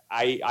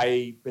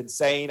 I've been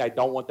saying I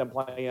don't want them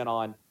playing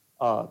on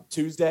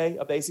Tuesday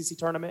of the ACC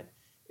tournament.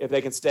 If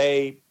they can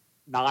stay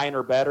 9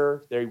 or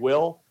better, they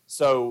will.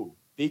 So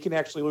they can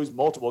actually lose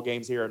multiple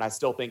games here, and I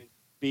still think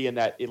be in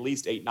that at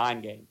least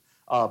 8-9 game.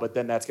 But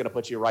then that's going to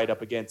put you right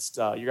up against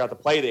you're going to have to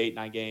play the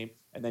 8-9 game,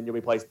 and then you'll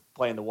be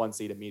playing the 1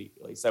 seed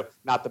immediately. So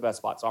not the best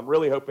spot. So I'm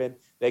really hoping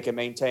they can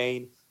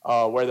maintain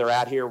where they're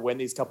at here, win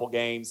these couple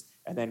games,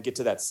 and then get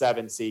to that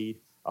 7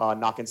 seed,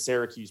 knocking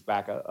Syracuse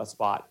back a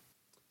spot.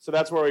 So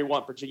that's where we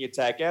want Virginia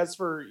Tech. As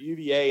for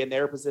UVA and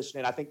their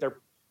positioning, I think they're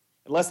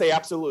unless they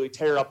absolutely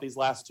tear up these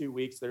last 2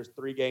 weeks, there's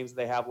 3 games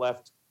they have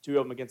left, 2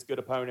 of them against good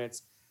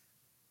opponents,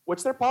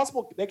 which they're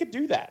possible. They could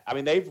do that. I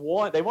mean, they've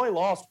only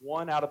lost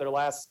 1 out of their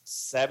last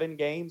 7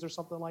 games or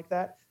something like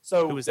that.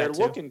 So they're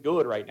looking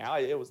good right now.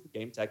 It was the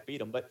game Tech beat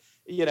them, but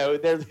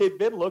they've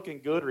been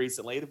looking good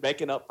recently. They're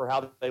making up for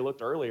how they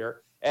looked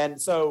earlier.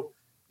 And so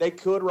they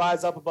could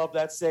rise up above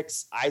that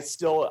 6. I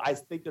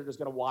think they're just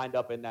going to wind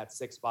up in that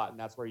 6 spot, and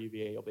that's where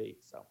UVA will be.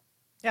 So,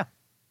 yeah.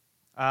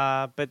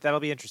 But that'll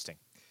be interesting.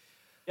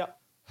 Yep.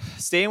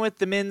 Staying with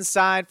the men's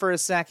side for a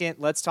second,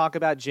 let's talk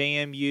about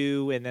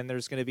JMU, and then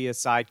there's going to be a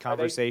side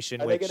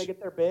conversation. Are they going to get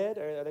their bid,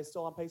 or are they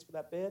still on pace for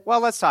that bid? Well,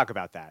 let's talk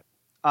about that,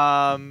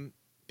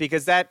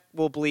 because that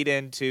will bleed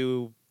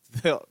into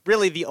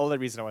really the only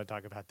reason I want to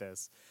talk about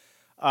this.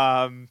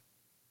 And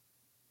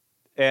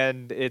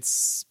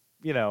it's,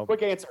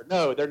 Quick answer.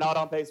 No, they're not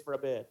on pace for a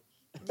bid.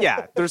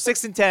 Yeah, they're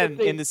 6-10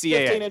 in the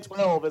CAA.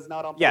 15-12 is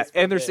not on pace. Yeah,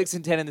 and they're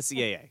 6-10 in the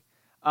CAA.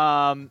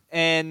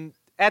 And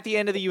at the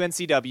end of the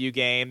UNCW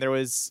game, there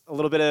was a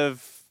little bit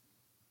of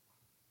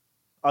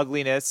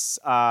ugliness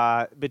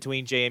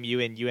between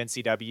JMU and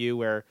UNCW,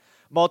 where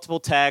multiple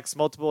texts,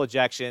 multiple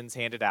ejections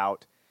handed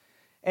out,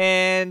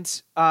 and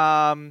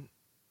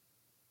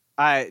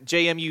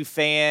JMU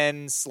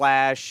fan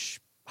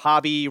 /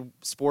 hobby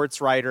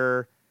sports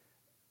writer.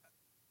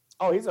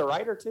 Oh, he's a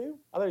writer too?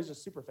 I thought he was a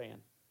super fan.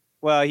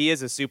 Well, he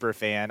is a super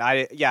fan.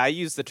 I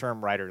use the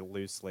term writer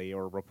loosely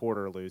or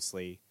reporter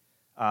loosely.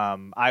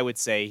 I would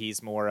say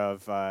he's more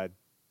of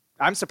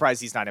I'm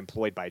surprised he's not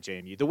employed by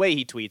JMU. The way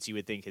he tweets, you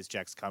would think his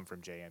checks come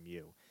from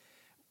JMU.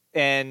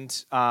 And,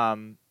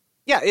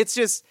 it's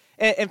just –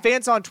 and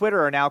fans on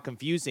Twitter are now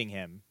confusing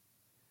him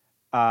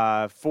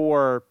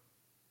for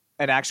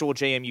an actual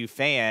JMU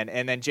fan.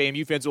 And then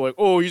JMU fans are like,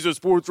 oh, he's a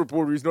sports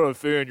reporter. He's not a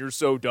fan. You're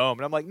so dumb.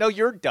 And I'm like, no,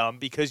 you're dumb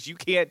because you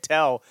can't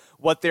tell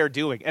what they're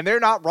doing. And they're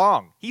not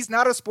wrong. He's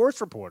not a sports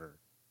reporter.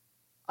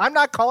 I'm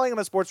not calling him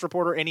a sports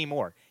reporter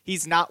anymore.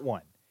 He's not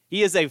one.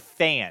 He is a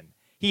fan.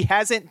 He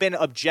hasn't been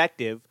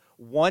objective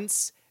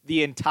once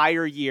the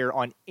entire year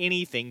on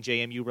anything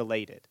JMU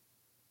related.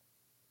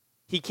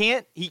 He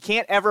can't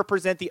ever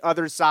present the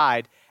other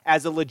side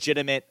as a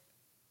legitimate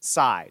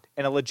side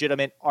and a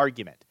legitimate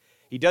argument.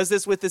 He does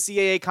this with the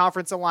CAA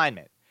conference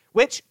alignment,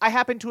 which I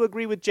happen to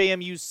agree with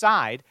JMU's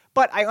side,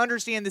 but I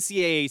understand the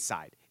CAA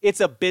side. It's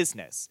a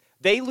business.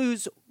 They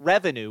lose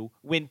revenue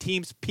when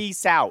teams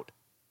peace out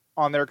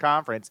on their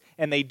conference,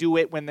 and they do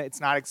it when it's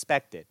not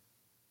expected.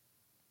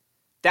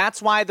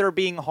 That's why they're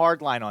being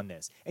hardline on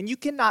this. And you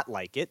cannot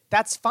like it.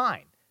 That's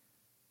fine.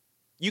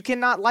 You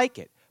cannot like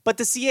it. But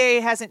the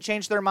CAA hasn't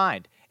changed their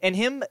mind. And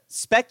him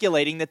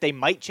speculating that they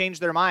might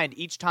change their mind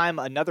each time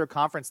another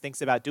conference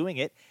thinks about doing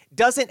it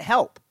doesn't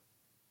help.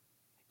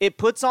 It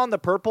puts on the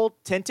purple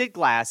tinted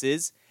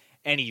glasses,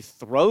 and he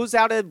throws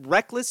out a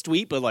reckless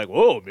tweet, but like,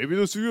 oh, maybe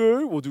the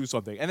CAA will do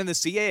something. And then the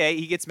CAA,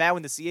 he gets mad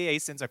when the CAA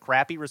sends a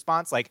crappy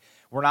response like,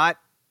 we're not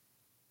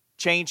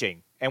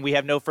changing, and we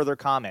have no further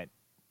comment.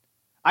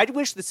 I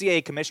wish the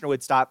CAA commissioner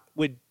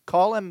would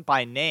call him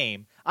by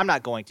name. I'm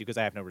not going to because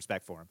I have no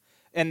respect for him.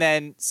 And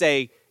then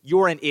say,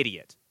 you're an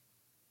idiot.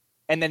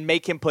 And then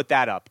make him put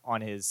that up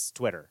on his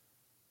Twitter.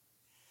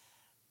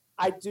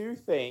 I do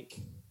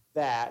think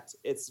that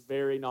it's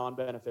very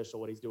non-beneficial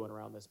what he's doing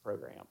around this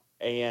program.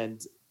 And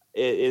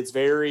it's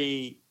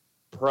very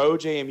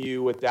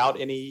pro-JMU without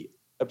any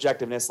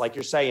objectiveness, like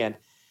you're saying.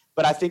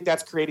 But I think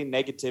that's creating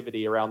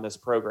negativity around this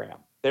program.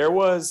 There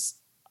was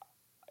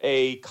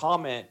a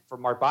comment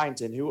from Mark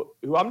Byington,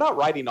 who I'm not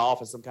writing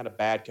off as some kind of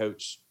bad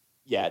coach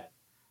yet,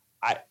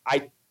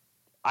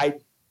 I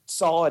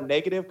saw a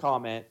negative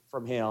comment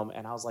from him,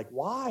 and I was like,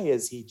 why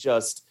is he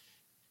just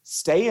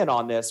staying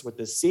on this with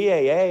the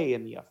CAA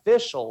and the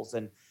officials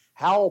and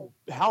how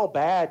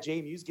bad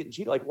JMU's getting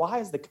cheated? Like, why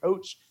is the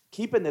coach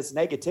keeping this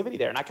negativity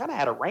there? And I kind of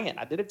had a rant.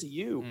 I did it to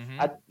you.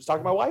 I was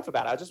talking to my wife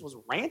about it. I just was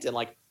ranting,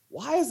 like,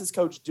 why is this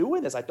coach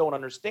doing this? I don't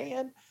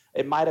understand.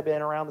 It might have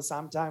been around the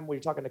same time we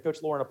were talking to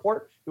Coach Lauren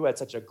Laporte, who had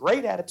such a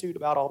great attitude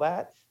about all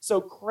that.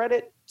 So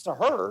credit to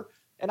her.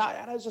 And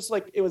I was just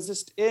like, it was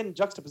just in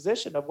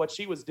juxtaposition of what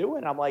she was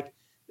doing. I'm like,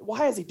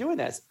 why is he doing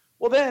this?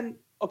 Well, then,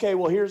 okay,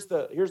 well, here's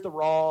the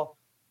raw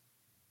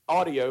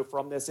audio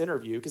from this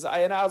interview.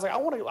 I was like, I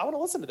want to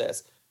listen to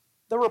this.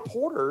 The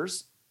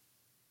reporters,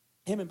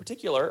 him in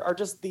particular, are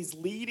just these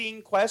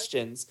leading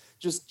questions,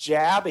 just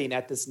jabbing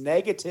at this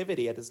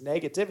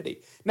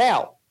negativity.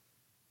 Now,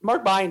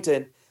 Mark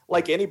Byington,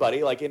 like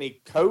anybody, like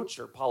any coach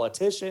or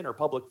politician or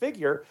public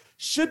figure,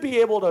 should be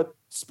able to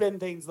spin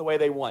things the way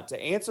they want,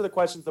 to answer the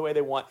questions the way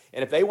they want.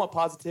 And if they want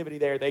positivity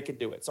there, they can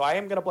do it. So I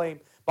am going to blame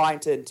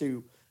Byington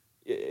to,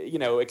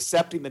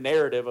 accepting the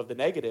narrative of the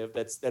negative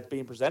that's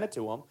being presented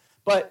to him.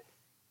 But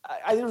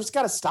I just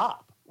got to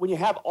stop. When you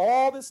have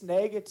all this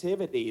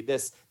negativity,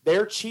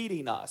 they're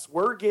cheating us,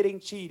 we're getting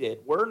cheated,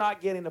 we're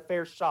not getting a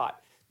fair shot,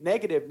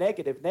 negative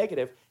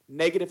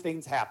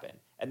things happen.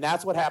 And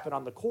that's what happened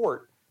on the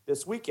court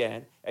this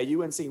weekend at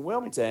UNC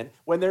Wilmington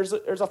when there's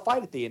a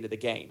fight at the end of the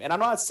game. And I'm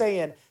not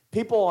saying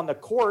people on the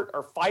court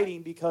are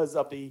fighting because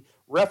of the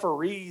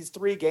referees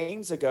 3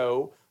 games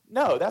ago.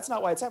 No, that's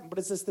not why it's happening. But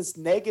it's just this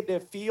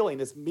negative feeling,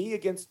 this me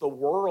against the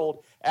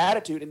world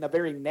attitude in a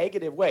very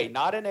negative way,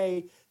 not in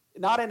a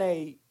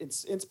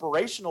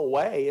inspirational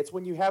way. It's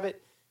when you have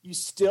it, you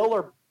still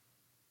are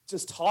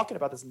just talking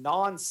about this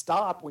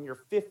nonstop when you're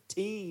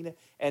 15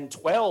 and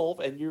 12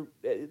 and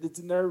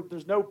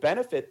there's no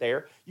benefit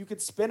there. You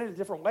could spin it a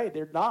different way.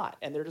 They're not.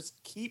 And they're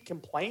just keep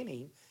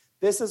complaining.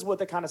 This is what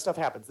the kind of stuff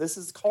happens. This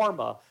is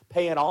karma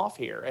paying off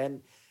here.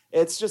 And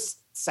it's just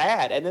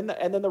sad. And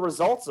then the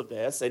results of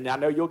this, and I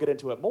know you'll get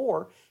into it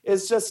more,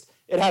 is just,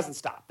 it hasn't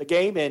stopped. The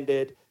game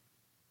ended.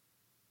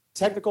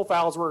 Technical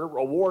fouls were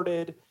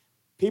awarded.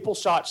 People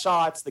shot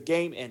shots. The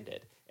game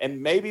ended.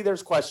 And maybe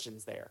there's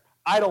questions there.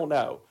 I don't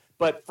know.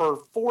 But for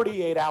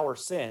 48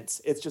 hours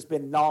since, it's just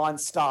been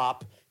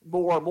nonstop,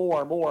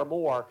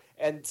 more,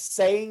 and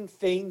saying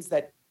things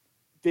that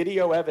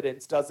video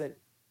evidence doesn't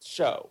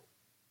show.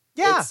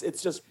 Yeah,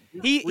 it's just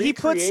he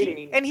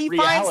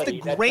finds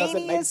the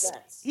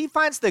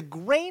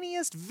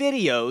grainiest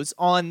videos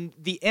on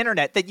the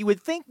internet that you would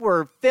think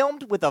were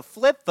filmed with a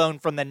flip phone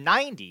from the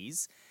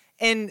 90s,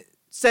 and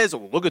says,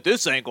 "Oh, look at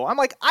this angle." I'm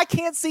like, I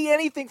can't see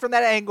anything from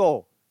that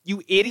angle.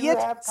 You idiot!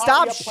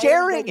 Stop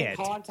sharing it.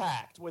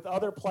 Contact with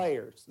other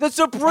players. The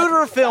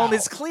Zapruder film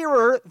is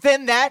clearer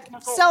than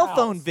that cell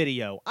phone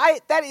video.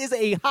 That is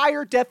a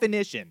higher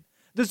definition.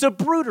 The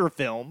Zapruder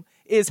film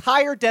is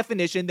higher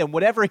definition than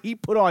whatever he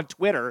put on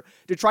Twitter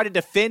to try to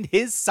defend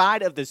his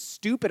side of the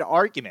stupid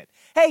argument.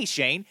 Hey,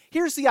 Shane,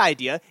 here's the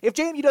idea. If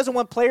JMU doesn't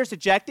want players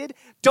ejected,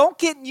 don't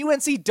get in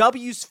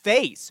UNCW's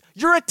face.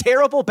 You're a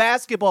terrible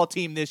basketball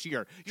team this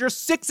year. You're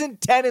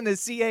 6-10 in the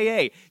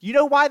CAA. You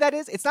know why that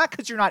is? It's not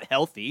because you're not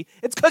healthy.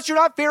 It's because you're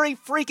not very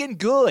freaking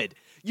good.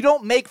 You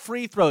don't make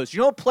free throws.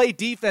 You don't play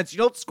defense. You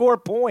don't score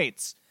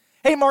points.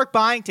 Hey, Mark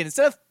Byington,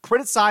 instead of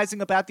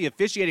criticizing about the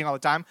officiating all the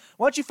time,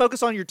 why don't you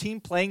focus on your team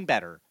playing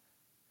better?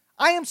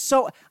 I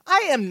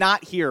am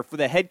not here for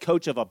the head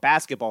coach of a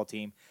basketball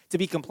team to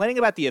be complaining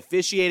about the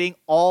officiating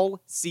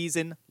all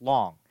season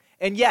long.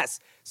 And yes,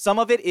 some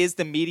of it is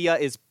the media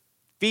is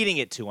feeding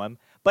it to him.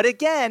 But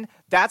again,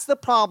 that's the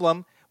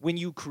problem when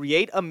you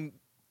create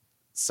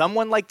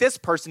someone like this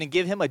person and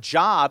give him a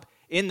job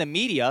in the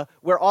media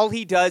where all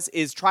he does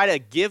is try to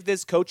give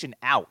this coach an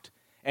out.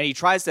 And he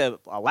tries to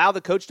allow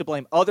the coach to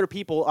blame other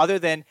people other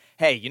than,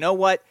 hey, you know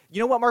what? You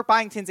know what Mark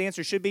Byington's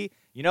answer should be?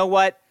 You know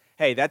what?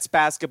 Hey, that's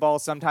basketball.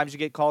 Sometimes you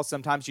get calls,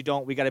 sometimes you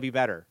don't. We got to be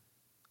better.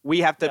 We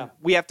have to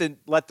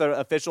let the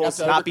officials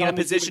not be in a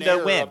position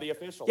to win.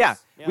 Yeah.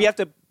 We have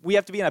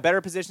to be in a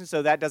better position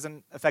so that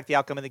doesn't affect the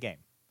outcome of the game.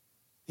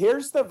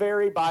 Here's the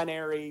very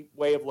binary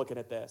way of looking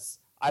at this.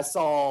 I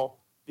saw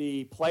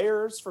the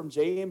players from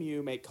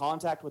JMU make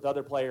contact with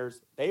other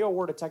players. They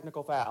awarded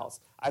technical fouls.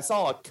 I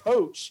saw a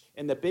coach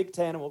in the Big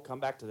Ten, and we'll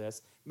come back to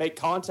this, make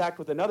contact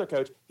with another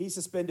coach. He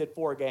suspended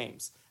 4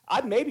 games.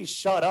 I'd maybe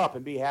shut up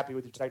and be happy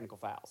with your technical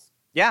fouls.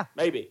 Yeah.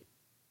 Maybe.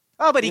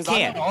 Oh, but he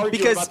can't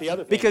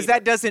because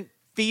that doesn't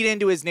feed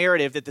into his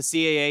narrative that the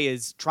CAA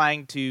is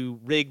trying to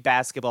rig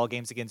basketball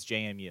games against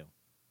JMU.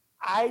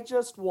 I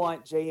just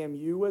want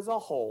JMU as a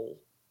whole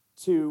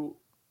to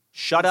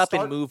shut up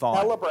and move on.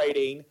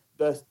 Celebrating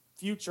the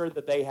future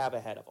that they have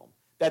ahead of them,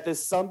 that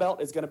this Sun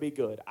Belt is going to be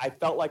good. I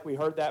felt like we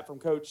heard that from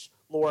Coach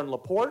Lauren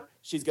Laporte.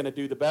 She's going to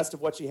do the best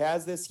of what she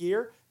has this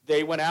year.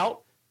 They went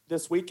out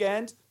this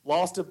weekend,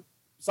 lost a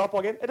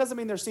softball game. It doesn't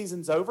mean their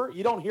season's over.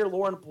 You don't hear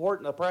Lauren Laporte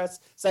in the press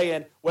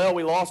saying, well,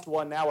 we lost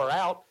one, now we're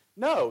out.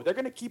 No, they're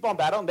going to keep on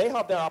battling. They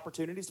have their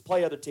opportunities to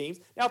play other teams.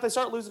 Now, if they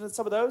start losing in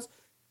some of those,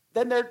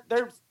 then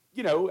they're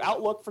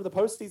outlook for the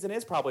postseason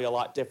is probably a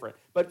lot different.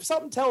 But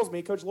something tells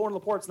me Coach Lauren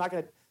Laporte's not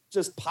going to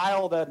just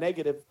pile the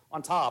negative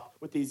on top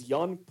with these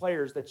young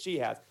players that she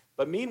has.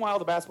 But meanwhile,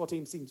 the basketball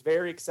team seems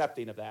very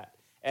accepting of that,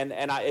 and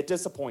it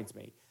disappoints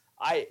me.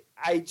 I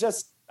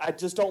just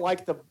don't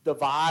like the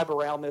vibe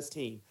around this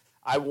team.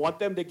 I want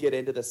them to get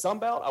into the Sun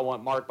Belt. I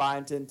want Mark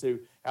Byington to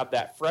have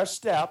that fresh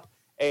step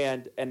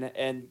and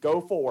go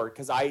forward,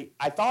 because I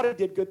thought it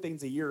did good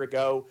things a year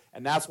ago,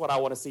 and that's what I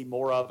want to see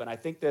more of. And I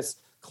think this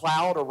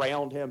cloud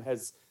around him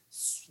has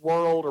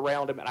swirled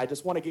around him, and I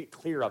just want to get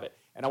clear of it.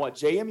 And I want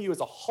JMU as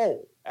a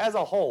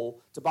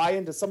whole, to buy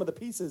into some of the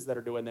pieces that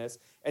are doing this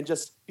and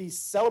just be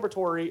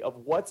celebratory of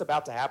what's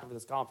about to happen for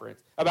this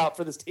conference,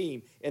 for this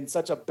team in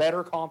such a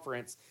better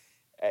conference,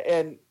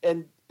 and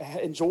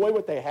enjoy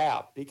what they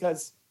have,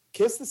 because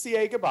kiss the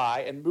CA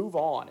goodbye and move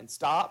on and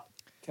stop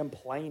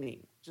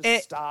complaining.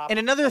 Stop. And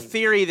another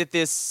theory that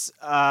this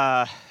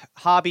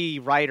hobby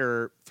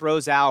writer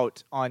throws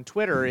out on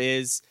Twitter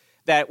is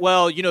that,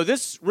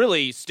 this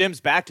really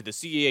stems back to the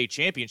CAA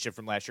championship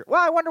from last year.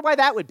 Well, I wonder why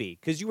that would be,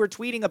 because you were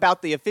tweeting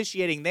about the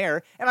officiating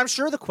there, and I'm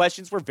sure the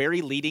questions were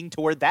very leading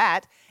toward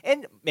that,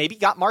 and maybe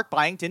got Mark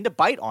Byington to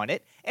bite on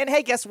it. And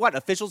hey, guess what?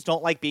 Officials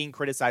don't like being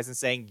criticized and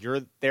saying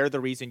they're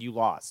the reason you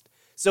lost.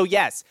 So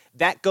yes,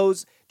 that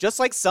goes just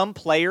like some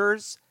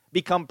players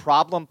become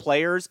problem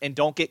players and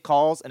don't get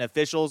calls and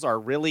officials are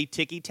really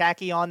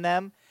ticky-tacky on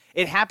them.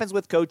 It happens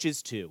with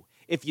coaches too.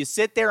 If you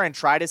sit there and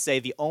try to say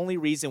the only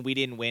reason we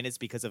didn't win is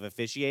because of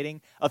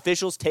officiating,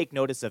 officials take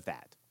notice of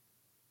that.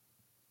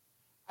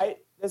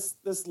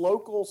 This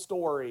local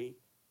story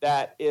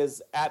that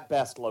is at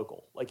best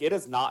local. Like, it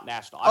is not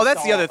national.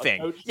 That's the other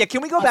thing.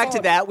 Can we go back to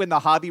that when the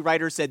hobby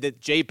writer said that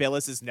Jay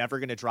Billis is never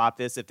going to drop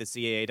this if the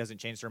CAA doesn't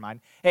change their mind?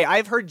 Hey,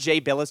 I've heard Jay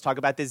Billis talk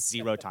about this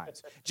 0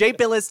 times. Jay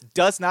Billis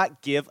does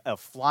not give a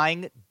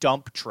flying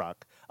dump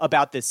truck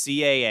about the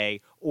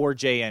CAA or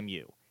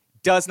JMU.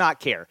 Does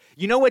not care.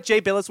 You know what Jay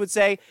Billis would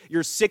say?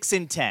 You're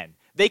 6-10.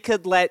 They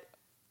could let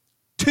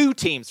 2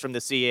 teams from the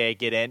CAA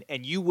get in,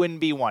 and you wouldn't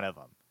be one of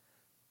them.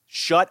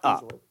 Shut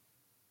up.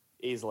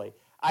 Easily.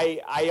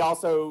 I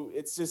also,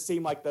 it's just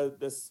seemed like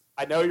this.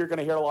 I know you're going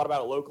to hear a lot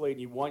about it locally,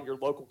 and you want your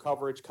local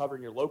coverage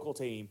covering your local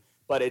team,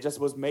 but it just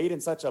was made in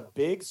such a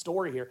big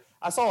story here.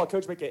 I saw a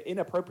coach make an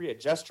inappropriate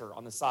gesture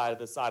on the side of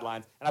the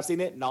sidelines, and I've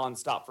seen it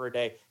nonstop for a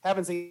day.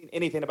 Haven't seen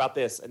anything about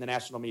this in the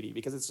national media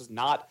because it's just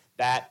not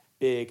that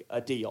big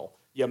a deal.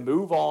 You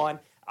move on.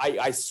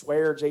 I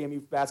swear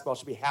JMU basketball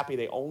should be happy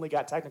they only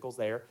got technicals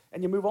there,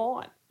 and you move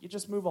on. You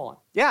just move on.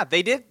 Yeah,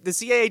 they did. The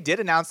CAA did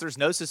announce there's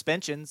no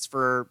suspensions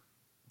for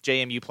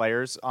JMU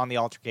players on the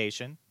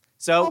altercation.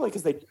 So probably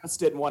because they just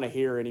didn't want to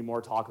hear any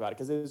more talk about it,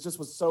 because it just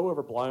was so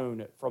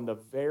overblown from the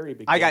very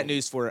beginning. I got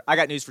news for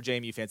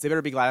JMU fans. They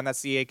better be glad I'm not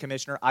CAA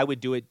commissioner. I would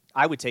do it.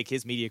 I would take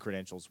his media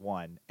credentials,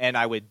 and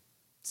I would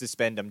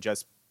suspend him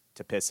just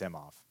to piss him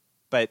off.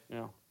 But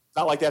it's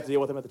not like they have to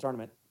deal with him at the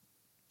tournament.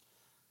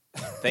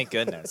 Thank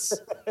goodness.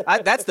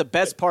 That's the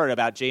best part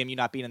about JMU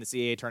not being in the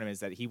CAA tournament, is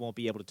that he won't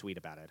be able to tweet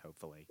about it,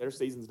 hopefully. Their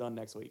season's done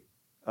next week.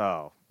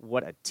 Oh,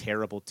 what a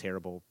terrible,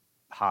 terrible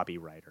hobby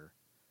writer.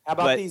 How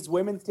about these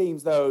women's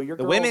teams, though?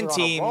 The women's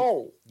team,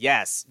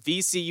 yes.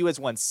 VCU has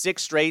won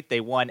 6 straight. They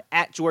won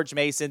at George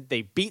Mason.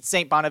 They beat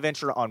St.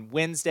 Bonaventure on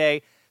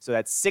Wednesday. So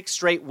that's 6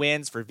 straight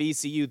wins for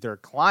VCU. They're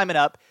climbing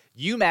up.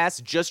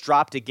 UMass just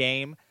dropped a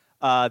game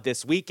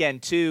this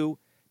weekend, too,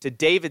 to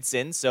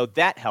Davidson. So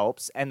that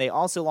helps. And they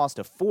also lost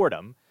to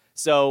Fordham.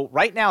 So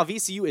right now,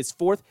 VCU is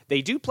 4th.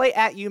 They do play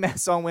at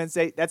UMass on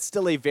Wednesday. That's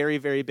still a very,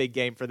 very big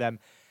game for them.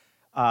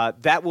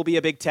 That will be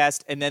a big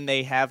test. And then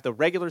they have the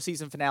regular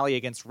season finale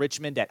against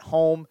Richmond at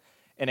home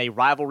in a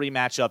rivalry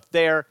matchup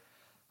there.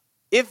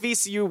 If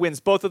VCU wins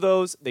both of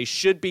those, they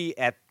should be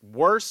at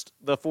worst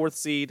the 4th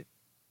seed.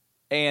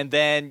 And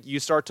then you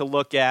start to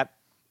look at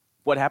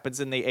what happens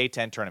in the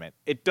A-10 tournament.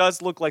 It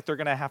does look like they're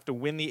going to have to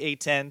win the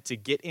A-10 to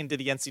get into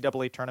the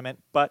NCAA tournament,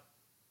 but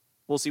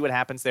we'll see what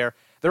happens there.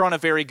 They're on a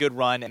very good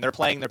run, and they're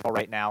playing their ball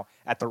right now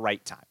at the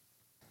right time.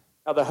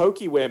 Now, the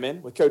Hokie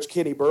women with Coach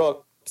Kenny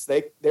Brooks,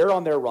 they're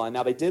on their run.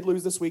 Now, they did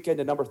lose this weekend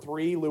to number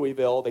 3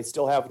 Louisville. They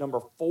still have number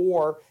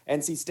 4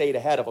 NC State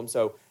ahead of them.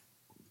 So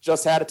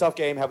just had a tough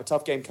game, have a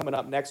tough game coming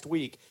up next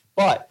week.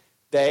 But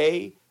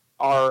they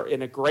are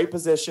in a great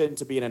position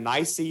to be in a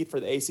nice seed for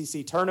the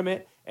ACC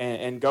tournament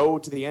and go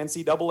to the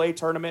NCAA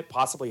tournament,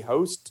 possibly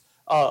host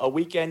a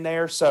weekend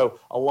there. So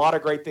a lot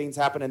of great things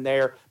happening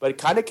there, but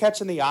kind of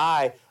catching the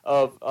eye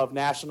of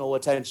national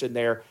attention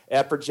there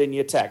at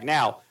Virginia Tech.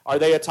 Now, are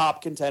they a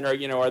top contender?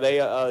 Are they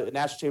a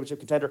national championship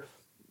contender?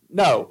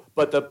 No,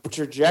 but the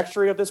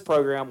trajectory of this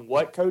program,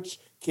 what Coach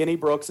Kenny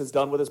Brooks has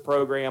done with his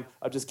program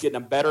of just getting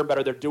them better and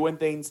better. They're doing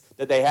things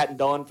that they hadn't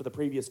done for the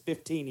previous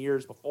 15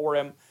 years before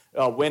him,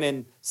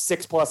 winning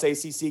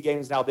 6+ ACC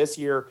games now this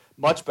year,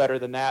 much better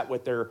than that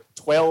with their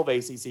 12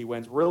 ACC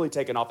wins, really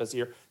taking off this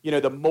year.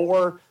 The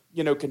more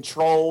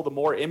control, the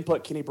more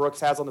input Kenny Brooks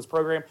has on this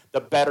program,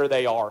 the better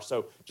they are.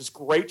 So just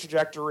great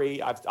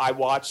trajectory. I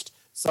watched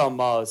some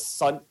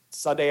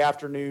Sunday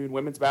afternoon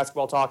women's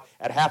basketball talk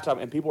at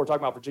halftime, and people were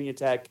talking about Virginia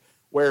Tech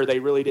where they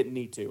really didn't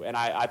need to. And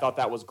I thought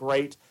that was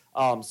great.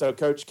 So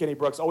Coach Kenny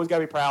Brooks, always got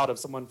to be proud of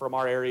someone from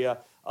our area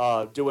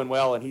doing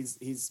well. And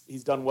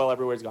he's done well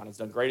everywhere he's gone. He's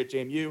done great at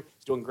JMU.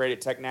 He's doing great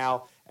at Tech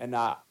now. And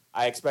I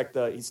expect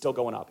he's still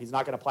going up. He's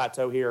not going to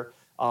plateau here,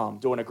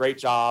 doing a great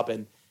job.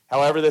 And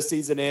however this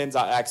season ends,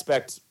 I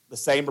expect the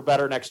same or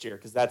better next year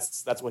because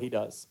that's what he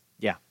does.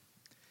 Yeah.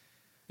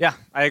 Yeah,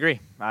 I agree.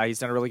 He's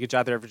done a really good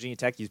job there at Virginia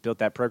Tech. He's built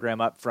that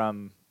program up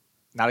from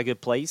not a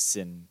good place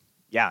and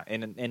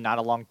in not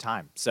a long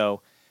time.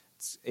 So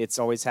it's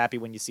always happy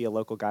when you see a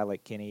local guy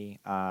like Kenny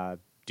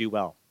do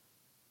well.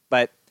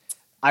 But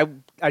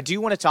I do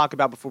want to talk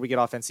about, before we get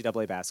off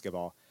NCAA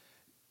basketball,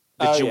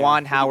 the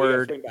Juwan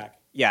Howard.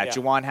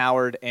 Juwan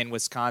Howard and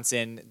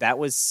Wisconsin. That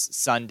was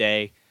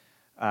Sunday.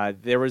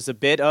 There was a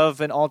bit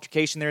of an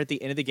altercation there at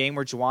the end of the game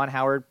where Juwan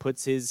Howard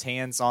puts his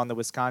hands on the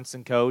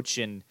Wisconsin coach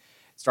and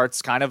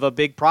starts kind of a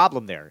big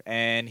problem there.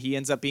 And he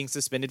ends up being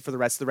suspended for the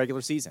rest of the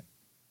regular season.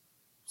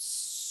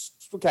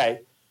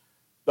 Okay.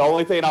 The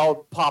only thing I'll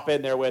pop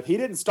in there with, he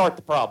didn't start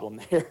the problem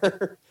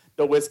there.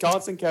 The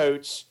Wisconsin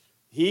coach,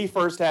 he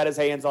first had his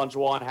hands on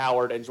Juwan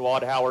Howard, and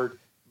Juwan Howard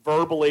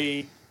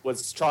verbally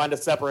was trying to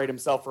separate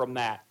himself from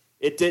that.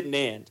 It didn't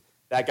end.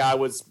 That guy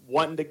was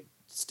wanting to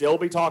still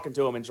be talking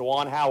to him, and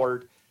Juwan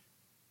Howard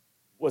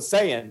was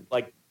saying,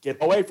 like, get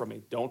away from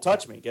me. Don't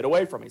touch me. Get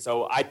away from me.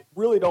 So I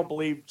really don't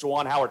believe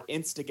Juwan Howard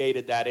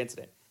instigated that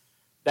incident.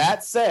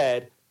 That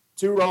said,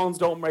 2 wrongs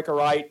don't make a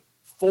right.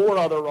 4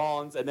 other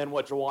wrongs, and then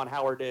what Juwan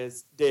Howard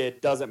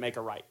did doesn't make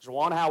a right.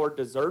 Juwan Howard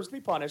deserves to be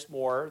punished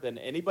more than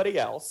anybody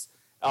else.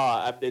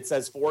 It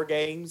says 4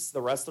 games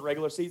the rest of the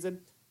regular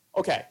season.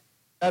 Okay,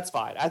 that's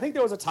fine. I think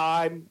there was a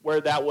time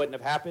where that wouldn't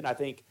have happened. I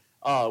think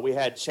we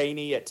had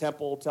Chaney at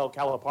Temple tell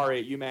Calipari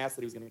at UMass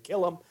that he was going to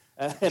kill him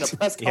in a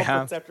press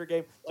conference after a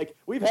game. Like,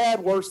 we've had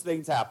worse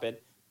things happen.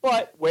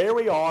 But where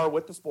we are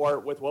with the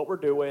sport, with what we're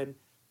doing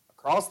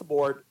across the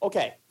board,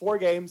 okay, 4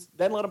 games,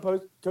 then let him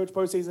coach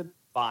postseason,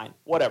 fine,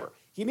 whatever.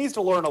 He needs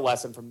to learn a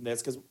lesson from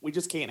this because we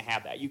just can't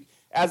have that.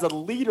 As a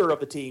leader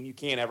of the team, you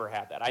can't ever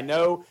have that. I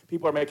know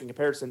people are making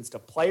comparisons to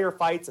player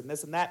fights and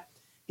this and that.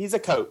 He's a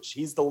coach.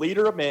 He's the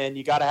leader of men.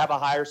 You got to have a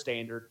higher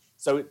standard.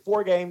 So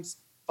 4 games,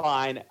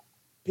 fine.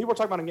 People are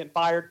talking about him getting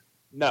fired.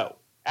 No,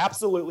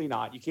 absolutely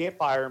not. You can't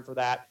fire him for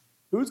that.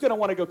 Who's going to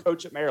want to go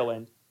coach at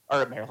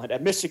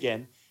at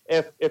Michigan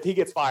if he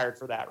gets fired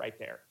for that right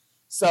there?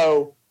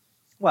 So,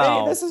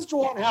 well, this is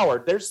Juwan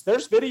Howard.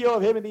 There's video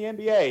of him in the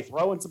NBA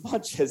throwing some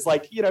punches.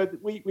 Like,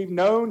 we've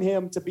known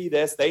him to be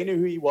this. They knew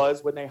who he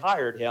was when they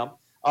hired him,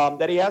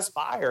 that he has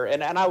fire.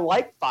 And I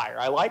like fire.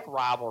 I like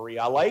rivalry.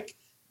 I like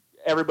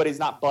everybody's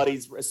not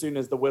buddies as soon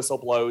as the whistle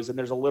blows and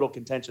there's a little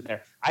contention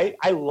there.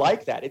 I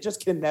like that. It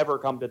just can never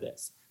come to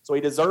this. So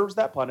he deserves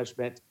that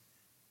punishment.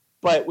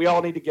 But we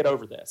all need to get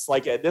over this.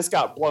 Like, this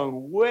got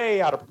blown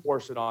way out of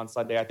proportion on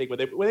Sunday, I think. When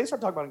they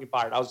started talking about him getting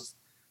fired, I was just,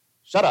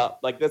 shut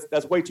up. Like,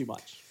 that's way too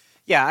much.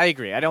 Yeah, I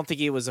agree. I don't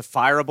think it was a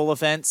fireable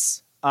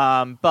offense,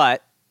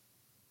 but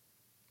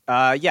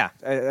I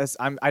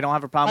don't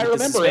have a problem with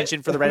the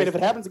suspension for the rest. If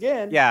it happens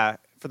again,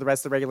 for the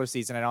rest of the regular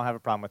season, I don't have a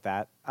problem with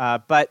that.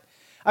 But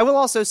I will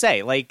also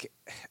say, like,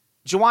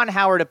 Juwan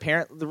Howard,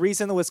 apparently, the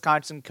reason the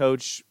Wisconsin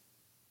coach,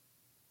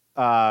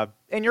 and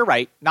you're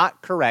right,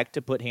 not correct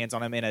to put hands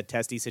on him in a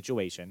testy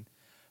situation,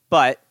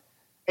 but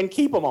and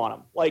keep him on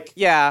him, like,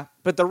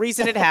 but the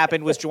reason it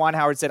happened was Juwan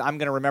Howard said, "I'm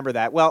going to remember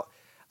that." Well,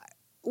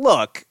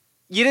 look.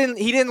 He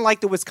didn't like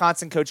the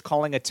Wisconsin coach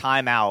calling a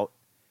timeout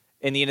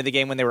in the end of the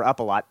game when they were up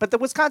a lot. But the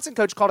Wisconsin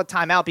coach called a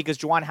timeout because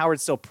Juwan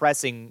Howard's still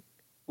pressing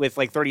with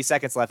like 30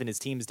 seconds left and his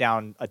team's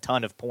down a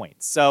ton of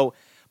points. So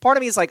part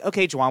of me is like,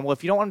 okay, Juwan, well,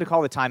 if you don't want him to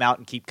call the timeout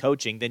and keep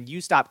coaching, then you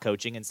stop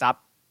coaching and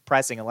stop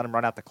pressing and let him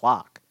run out the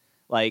clock.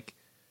 Like,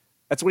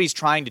 that's what he's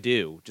trying to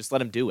do. Just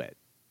let him do it.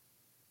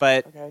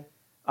 But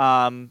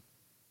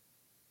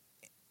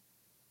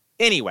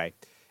anyway.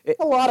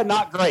 A lot of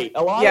not great.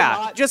 A lot of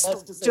not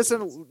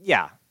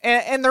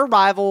And they're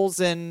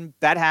rivals, and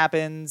that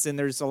happens, and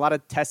there's a lot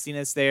of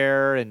testiness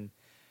there, and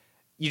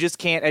you just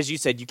can't, as you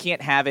said, you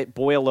can't have it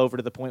boil over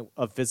to the point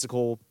of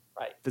physical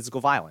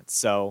violence.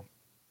 So,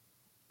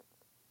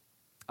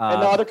 and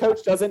the other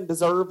coach doesn't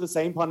deserve the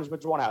same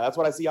punishment Juwan Howard. That's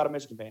what I see out of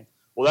Michigan fans.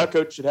 Well, that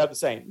coach should have the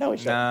same. No, he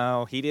shouldn't.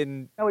 No, he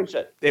didn't. No, he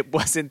should. It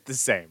wasn't the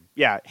same.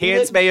 Yeah,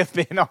 hands may have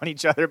been on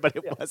each other, but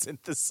it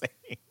wasn't the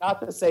same. Not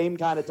the same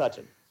kind of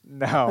touching.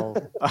 No,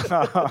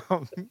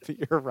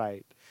 you're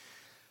right.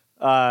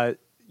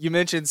 You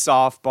mentioned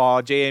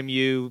softball.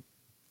 JMU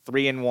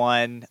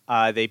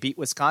 3-1. They beat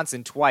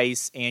Wisconsin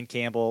twice, and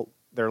Campbell,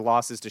 their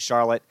losses to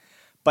Charlotte.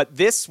 But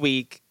this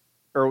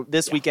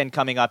weekend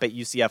coming up at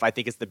UCF, I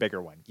think is the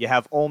bigger one. You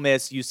have Ole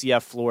Miss,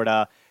 UCF,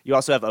 Florida. You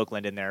also have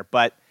Oakland in there.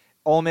 But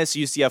Ole Miss,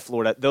 UCF,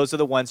 Florida, those are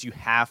the ones you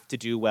have to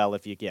do well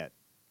if you get.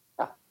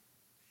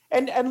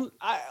 And at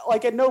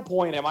no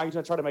point am I going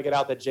to try to make it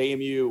out that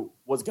JMU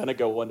was going to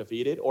go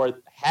undefeated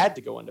or had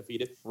to go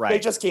undefeated. Right. They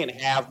just can't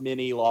have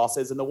many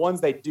losses. And the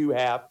ones they do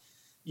have,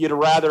 you'd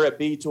rather it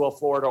be to a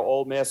Florida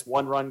Ole Miss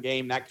one-run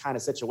game, that kind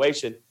of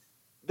situation.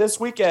 This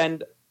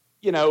weekend,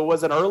 it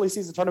was an early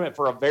season tournament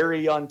for a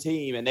very young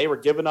team, and they were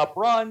giving up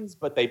runs,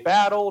 but they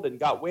battled and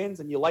got wins.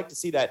 And you like to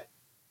see that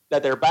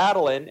they're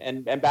battling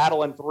and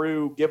battling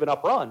through giving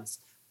up runs.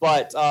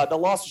 But the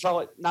loss to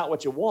Charlotte, not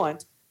what you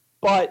want,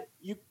 but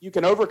you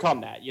can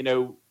overcome that.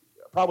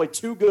 Probably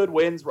 2 good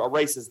wins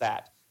erases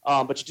that.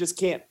 But you just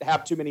can't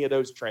have too many of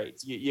those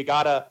trades. You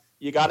gotta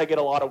get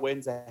a lot of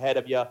wins ahead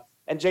of you.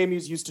 And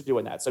JMU's used to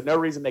doing that, so no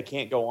reason they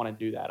can't go on and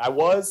do that. I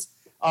was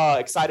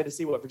excited to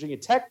see what Virginia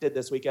Tech did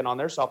this weekend on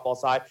their softball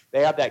side.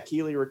 They have that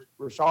Keely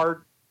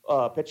Richard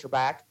pitcher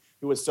back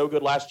who was so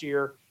good last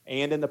year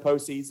and in the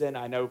postseason.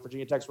 I know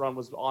Virginia Tech's run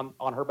was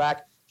on her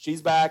back.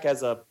 She's back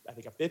as I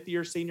think a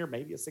 5th-year senior,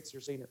 maybe a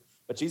 6th-year senior,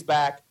 but she's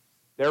back.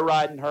 They're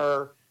riding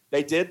her.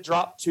 They did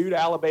drop 2 to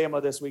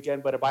Alabama this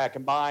weekend, but by a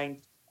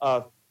combined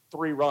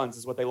 3 runs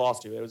is what they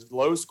lost to. It was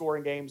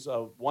low-scoring games,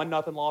 a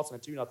 1-0 loss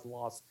and a 2-0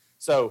 loss.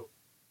 So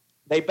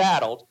they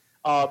battled.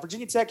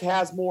 Virginia Tech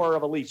has more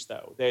of a leash,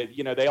 though.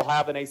 They'll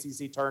have an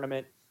ACC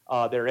tournament.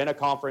 They're in a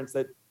conference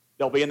that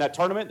they'll be in that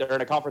tournament. They're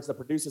in a conference that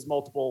produces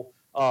multiple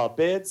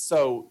bids,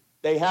 so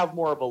they have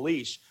more of a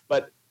leash.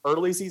 But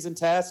early season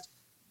test,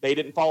 they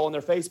didn't fall on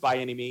their face by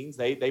any means.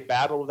 They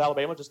battled with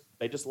Alabama.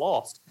 They just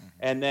lost. Mm-hmm.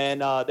 And then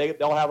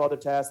they'll have other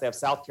tests. They have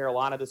South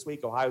Carolina this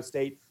week, Ohio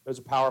State. Those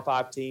are Power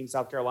 5 teams.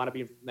 South Carolina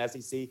being from the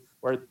SEC,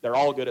 where they're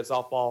all good at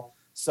softball.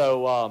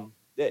 So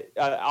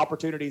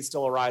opportunities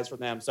still arise for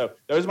them. So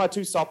those are my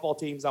 2 softball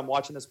teams I'm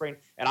watching this spring.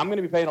 And I'm going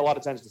to be paying a lot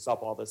of attention to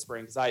softball this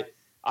spring because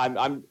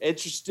I'm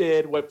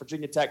interested what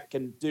Virginia Tech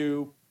can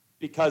do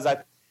because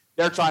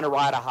they're trying to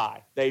ride a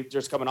high. They're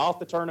just coming off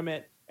the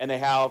tournament, and they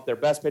have their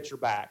best pitcher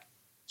back.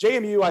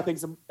 JMU, I think,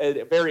 is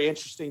a very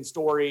interesting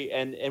story,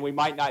 and we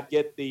might not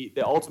get the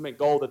ultimate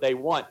goal that they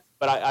want,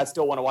 but I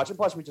still want to watch it.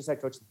 Plus, we just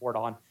had Coach LaPorte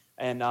on,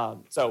 and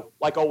so,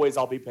 like always,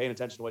 I'll be paying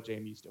attention to what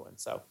JMU's doing.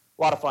 So,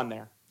 a lot of fun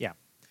there. Yeah.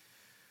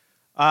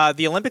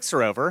 The Olympics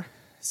are over,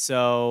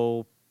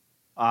 so,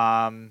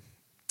 and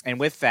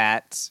with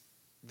that,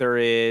 there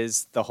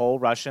is the whole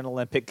Russian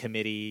Olympic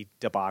Committee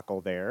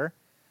debacle there.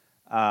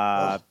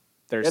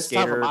 Their it's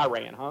skater, time for my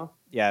rant, huh?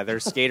 Yeah,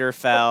 their skater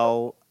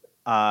fell,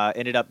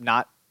 ended up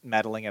not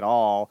meddling at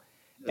all.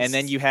 And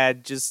then you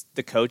had just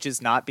the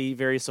coaches not be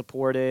very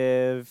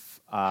supportive.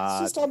 It's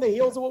just on the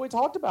heels of what we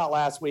talked about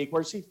last week,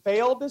 where she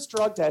failed this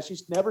drug test. She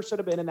never should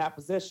have been in that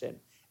position.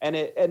 And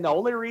the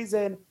only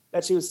reason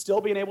that she was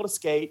still being able to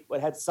skate,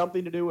 it had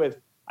something to do with,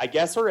 I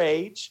guess, her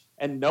age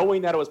and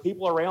knowing that it was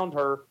people around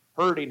her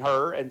hurting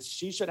her and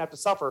she shouldn't have to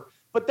suffer.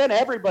 But then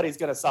everybody's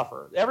going to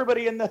suffer.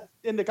 Everybody in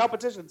the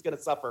competition is going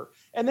to suffer.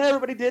 And then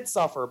everybody did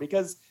suffer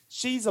because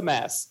she's a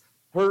mess.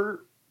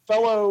 Her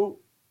fellow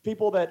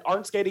people that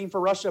aren't skating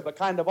for Russia but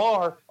kind of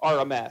are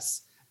a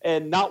mess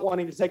and not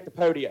wanting to take the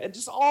podium and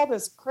just all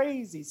this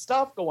crazy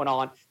stuff going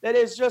on that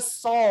is just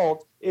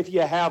solved if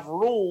you have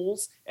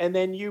rules and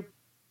then you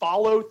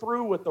follow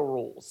through with the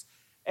rules.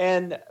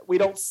 And we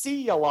don't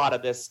see a lot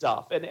of this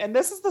stuff. And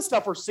this is the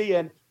stuff we're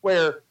seeing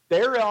where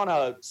they're on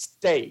a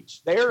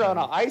stage. They're on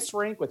an ice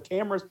rink with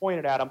cameras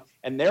pointed at them,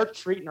 and they're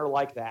treating her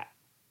like that.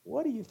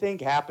 What do you think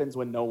happens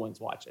when no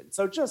one's watching?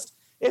 So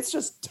it's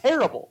just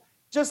terrible.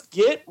 Just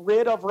get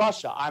rid of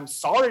Russia. I'm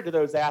sorry to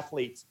those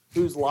athletes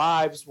whose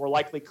lives were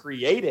likely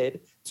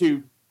created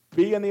to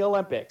be in the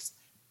Olympics,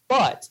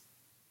 but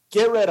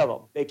get rid of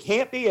them. They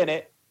can't be in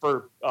it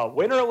for a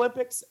Winter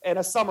Olympics and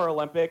a Summer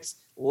Olympics.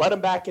 Let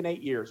them back in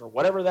 8 years or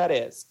whatever that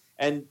is,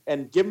 and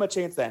give them a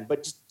chance then.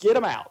 But just get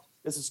them out.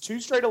 This is 2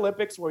 straight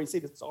Olympics where you see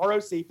this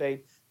ROC thing.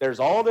 There's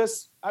all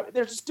this.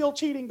 There's still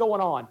cheating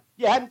going on.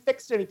 You hadn't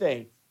fixed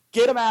anything.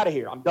 Get them out of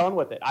here. I'm done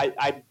with it.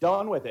 I'm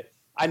done with it.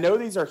 I know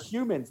these are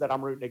humans that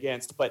I'm rooting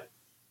against, but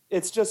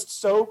it's just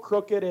so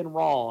crooked and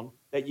wrong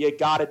that you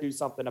got to do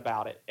something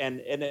about it.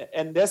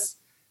 And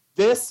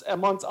this,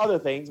 amongst other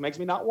things, makes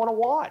me not want to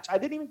watch. I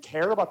didn't even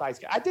care about the ice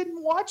skate. I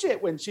didn't watch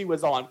it when she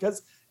was on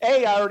because,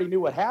 A, I already knew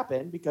what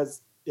happened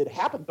because it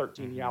happened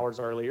 13 hours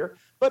earlier.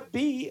 But,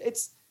 B,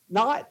 it's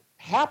not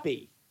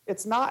happy.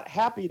 It's not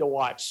happy to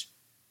watch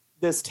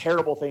this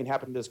terrible thing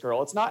happen to this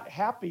girl. It's not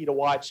happy to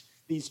watch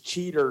these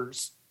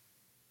cheaters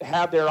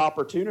have their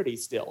opportunity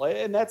still.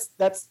 And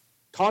that's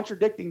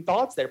contradicting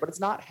thoughts there, but it's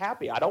not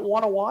happy. I don't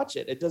want to watch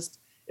it.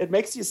 It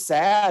makes you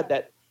sad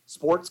that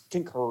sports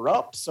can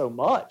corrupt so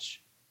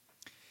much.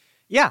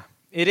 Yeah,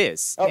 it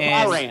is. Oh,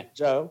 my rant,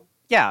 Joe.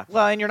 Yeah,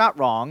 well, and you're not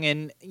wrong.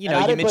 And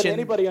I didn't put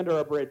anybody under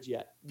a bridge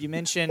yet. You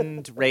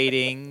mentioned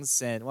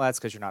ratings, and well, that's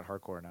because you're not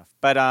hardcore enough.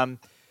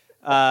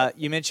 But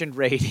you mentioned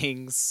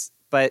ratings,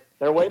 but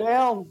they're way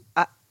down.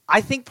 I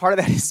think part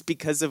of that is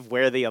because of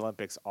where the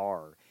Olympics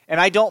are. And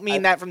I don't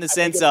mean that from the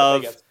sense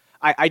of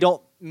I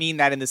don't mean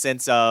that in the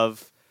sense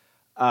of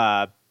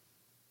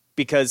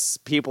because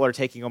people are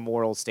taking a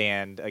moral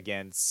stand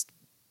against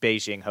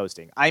Beijing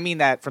hosting. I mean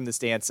that from the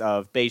stance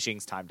of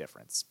Beijing's time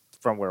difference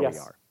from where we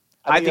are.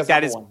 I think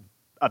that is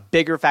a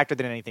bigger factor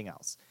than anything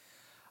else.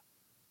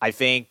 I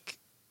think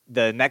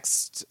the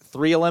next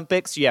 3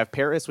 Olympics, you have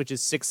Paris, which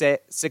is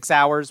 6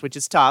 hours, which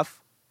is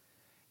tough.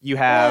 You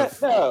have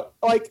go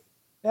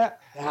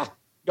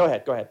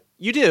ahead.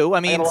 You do. I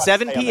got mean, a lot to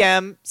 7 say on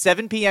p.m.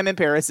 7 p.m. in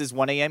Paris is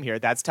 1 a.m. here.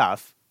 That's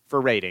tough for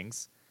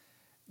ratings.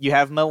 You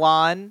have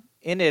Milan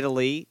in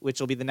Italy, which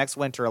will be the next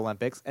Winter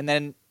Olympics, and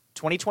then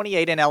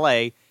 2028 in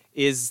LA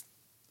is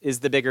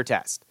the bigger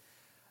test.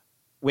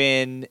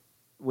 When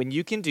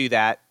you can do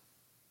that,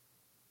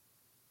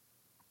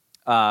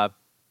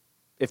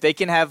 if they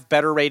can have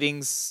better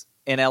ratings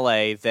in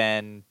LA,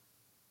 then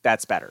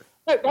that's better.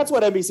 That's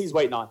what NBC's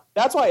waiting on.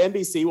 That's why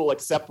NBC will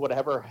accept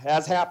whatever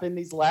has happened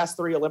these last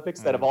 3 Olympics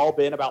that have all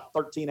been about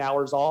 13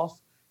 hours off.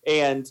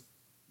 And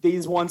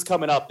these ones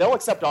coming up, they'll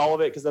accept all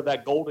of it because of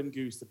that golden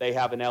goose that they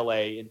have in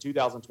LA in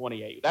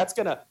 2028.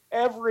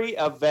 Every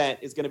event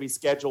is going to be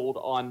scheduled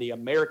on the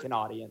American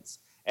audience.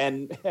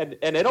 And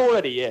it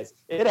already is.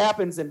 It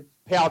happens in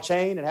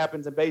Pyeongchang. It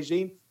happens in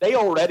Beijing. They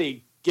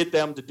already get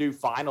them to do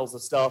finals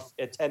of stuff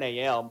at 10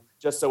 a.m.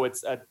 just so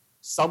it's a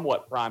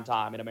somewhat prime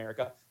time in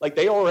America. Like,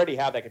 they already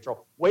have that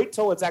control. Wait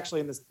till it's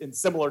actually in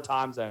similar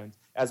time zones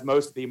as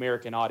most of the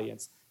American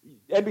audience.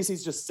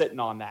 NBC's just sitting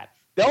on that.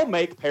 They'll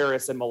make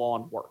Paris and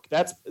Milan work.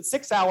 That's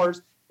 6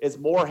 hours is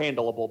more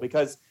handleable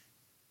because,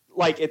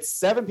 like, it's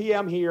 7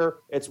 p.m. here,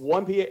 it's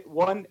 1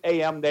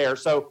 a.m. there.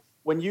 So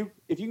if you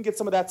can get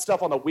some of that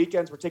stuff on the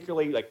weekends,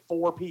 particularly like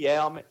 4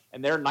 p.m.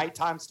 and their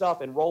nighttime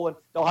stuff and rolling,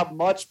 they'll have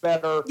much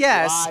better.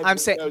 Yes, I'm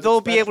saying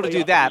they'll be able to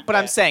do that. But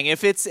I'm saying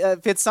if it's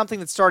something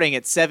that's starting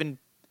at 7,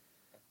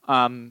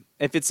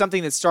 if it's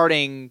something that's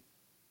starting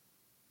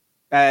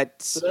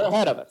at, so they're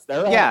ahead of us.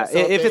 So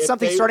if it's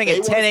something starting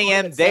at 10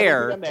 a.m.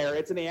 there,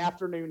 it's in the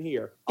afternoon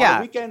here. Yeah. On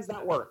the weekends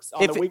that works.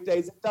 On the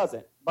weekdays it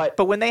doesn't.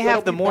 But when they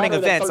have the morning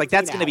events, like,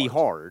 that's going to be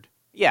hard.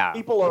 Yeah,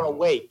 people are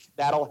awake.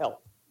 That'll help.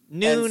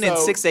 Noon and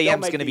 6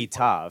 a.m. is going to be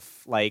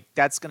tough. Like,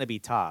 that's going to be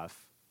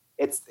tough.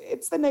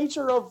 It's the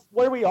nature of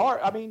where we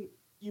are. I mean,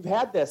 you've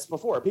had this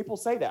before. People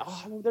say that.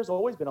 There's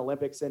always been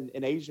Olympics in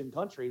Asian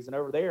countries and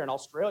over there in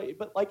Australia.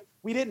 But, like,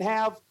 we didn't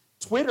have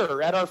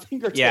Twitter at our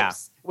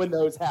fingertips when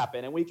those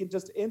happen. And we can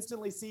just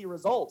instantly see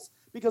results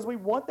because we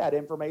want that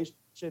information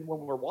when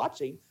we're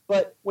watching.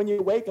 But when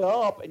you wake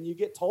up and you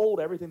get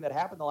told everything that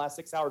happened the last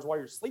 6 hours while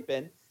you're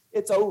sleeping,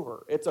 it's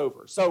over. It's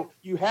over. So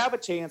you have a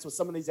chance with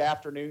some of these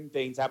afternoon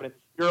things happening.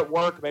 You're at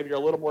work, maybe you're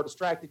a little more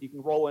distracted. You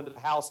can roll into the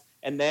house,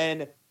 and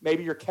then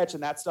maybe you're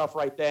catching that stuff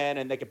right then,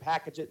 and they can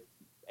package it,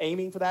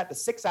 aiming for that. The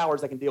 6 hours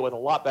they can deal with a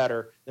lot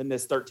better than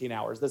this 13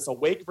 hours. This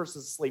awake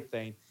versus sleep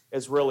thing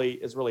is really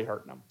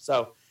hurting them.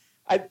 So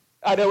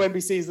I know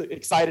NBC is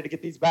excited to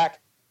get these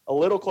back a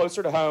little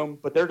closer to home,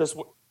 but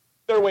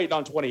they're waiting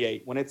on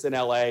 28 when it's in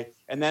LA,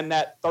 and then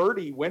that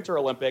 30 Winter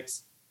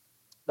Olympics.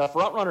 The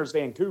front runner is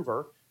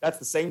Vancouver. That's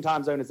the same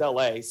time zone as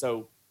LA,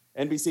 so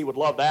NBC would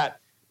love that.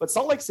 But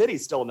Salt Lake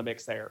City's still in the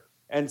mix there,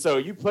 and so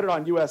you put it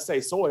on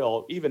USA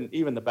soil, even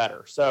the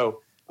better.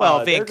 So,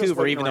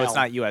 Vancouver, even though it's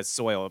not U.S.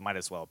 soil, it might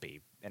as well be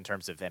in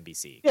terms of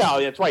NBC. Yeah,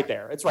 it's right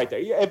there. It's right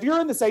there. If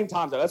you're in the same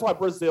time zone, that's why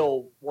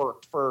Brazil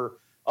worked for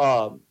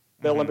the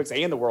Olympics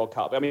and the World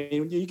Cup. I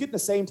mean, you get in the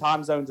same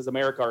time zones as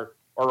America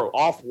or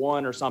off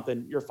one or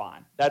something, you're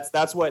fine.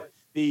 That's what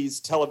these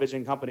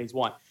television companies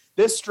want.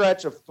 This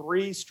stretch of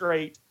 3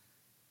 straight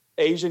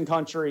Asian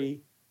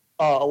country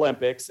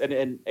Olympics,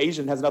 and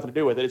Asian has nothing to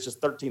do with it. It's just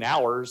 13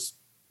 hours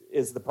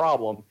is the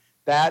problem.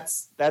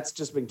 That's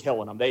just been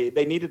killing them.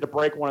 They needed to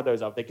break one of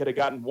those up. They could have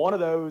gotten one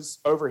of those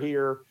over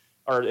here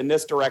or in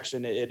this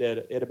direction.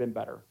 It'd have been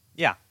better.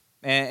 Yeah,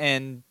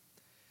 and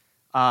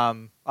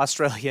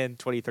Australia in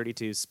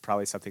 2032 is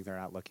probably something they're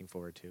not looking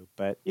forward to.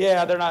 But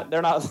yeah, they're not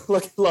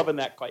loving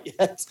that quite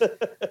yet.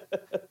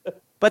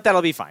 But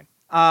that'll be fine.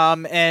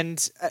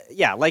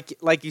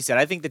 Like you said,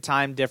 I think the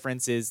time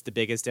difference is the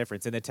biggest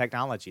difference in the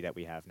technology that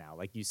we have now.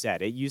 Like you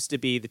said, it used to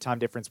be the time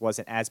difference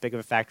wasn't as big of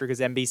a factor because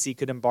NBC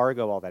could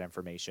embargo all that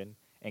information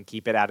and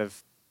keep it out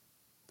of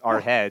our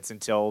heads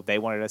until they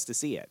wanted us to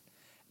see it.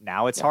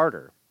 Now it's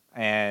harder.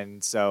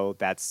 And so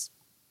that's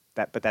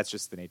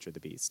just the nature of the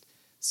beast.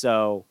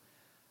 So,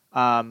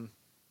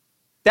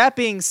 that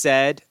being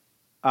said,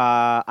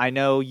 I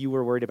know you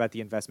were worried about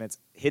the investments.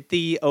 Hit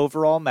the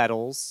overall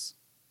medals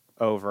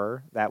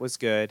over. That was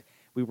good.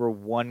 We were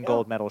 1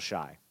 gold medal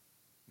shy.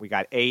 We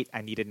got 8.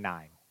 I needed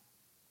 9.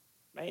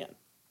 Man.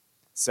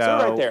 So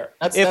right there.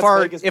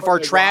 If our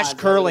trash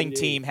curling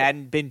team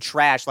hadn't been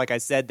trash like I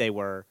said they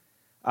were,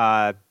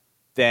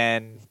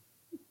 then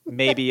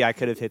maybe I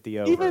could have hit the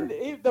over. Even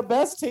the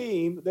best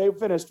team, they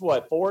finished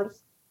what, 4th?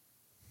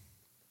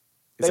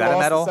 Is that a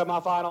medal? The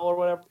semifinal or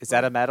whatever. Is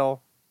that a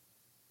medal?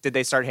 Did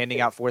they start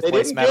handing out 4th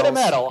place medals? They didn't get a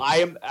medal.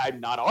 I'm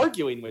not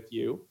arguing with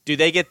you. Do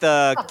they get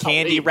the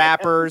candy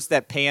wrappers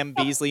that Pam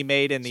Beasley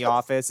made in the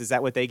office? Is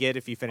that what they get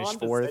if you finish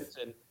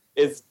 4th?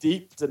 It's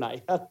deep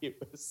tonight.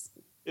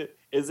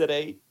 Is it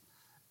 8?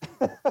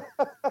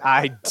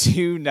 I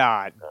do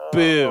not.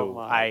 Boo.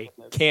 I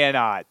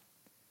cannot.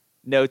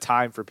 No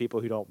time for people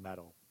who don't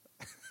medal.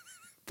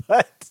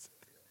 But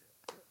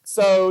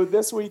so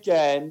this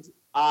weekend,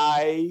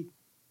 I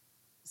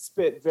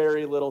spent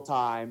very little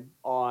time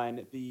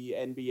on the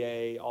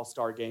NBA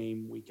All-Star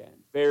Game weekend.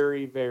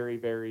 Very, very,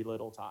 very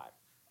little time.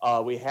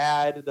 We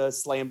had the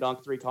slam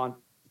dunk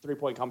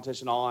three-point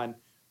competition on.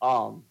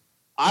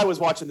 I was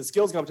watching the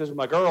skills competition with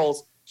my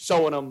girls,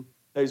 showing them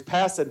those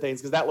passing things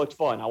because that looked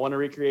fun. I want to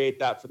recreate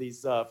that for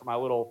these for my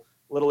little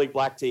league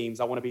black teams.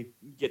 I want to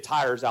get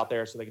tires out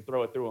there so they can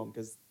throw it through them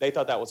because they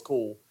thought that was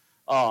cool.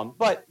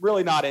 But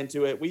really not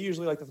into it. We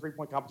usually like the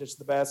 3-point competition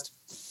the best.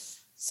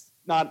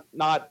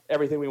 Not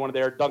everything we wanted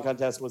there. Dunk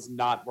contest was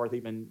not worth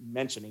even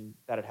mentioning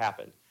that it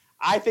happened.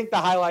 I think the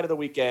highlight of the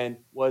weekend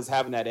was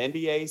having that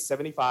NBA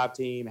 75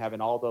 team,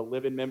 having all the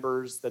living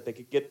members that they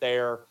could get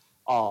there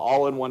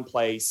all in one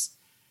place.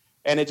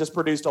 And it just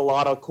produced a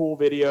lot of cool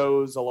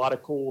videos, a lot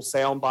of cool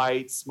sound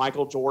bites.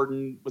 Michael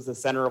Jordan was the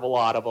center of a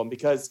lot of them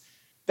because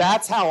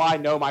that's how I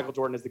know Michael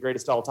Jordan is the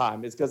greatest of all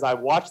time, is because I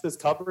watched this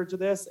coverage of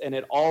this and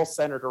it all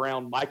centered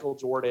around Michael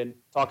Jordan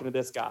talking to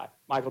this guy,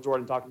 Michael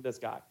Jordan talking to this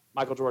guy,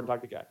 Michael Jordan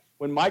talking to the guy.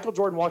 When Michael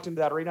Jordan walked into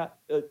that arena,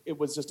 it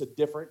was just a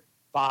different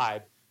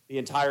vibe the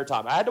entire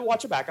time. I had to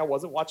watch it back. I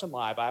wasn't watching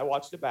live. I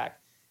watched it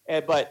back.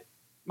 But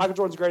Michael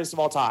Jordan's the greatest of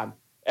all time.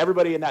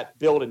 Everybody in that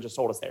building just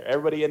told us there.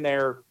 Everybody in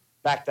there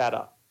backed that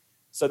up.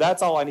 So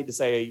that's all I need to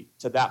say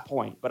to that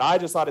point. But I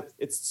just thought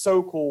it's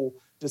so cool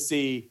to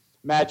see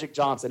Magic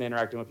Johnson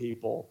interacting with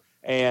people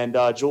and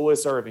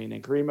Julius Erving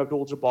and Kareem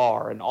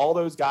Abdul-Jabbar and all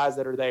those guys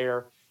that are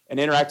there and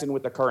interacting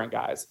with the current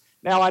guys.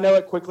 Now, I know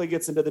it quickly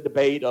gets into the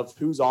debate of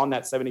who's on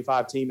that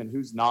 75 team and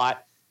who's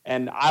not.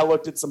 And I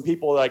looked at some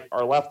people that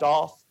are left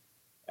off,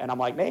 and I'm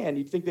like, man,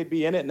 you'd think they'd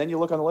be in it. And then you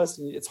look on the list,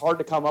 and it's hard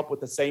to come up with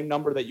the same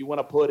number that you want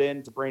to put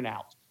in to bring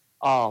out.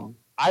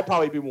 I'd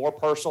probably be more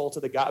partial to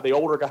the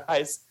older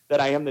guys than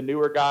I am the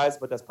newer guys,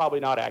 but that's probably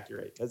not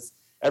accurate because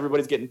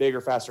everybody's getting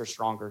bigger, faster,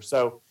 stronger.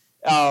 So,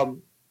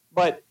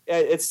 but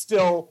it's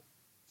still,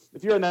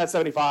 if you're in that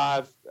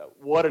 75,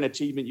 what an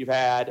achievement you've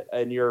had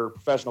in your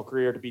professional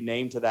career to be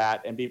named to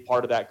that and be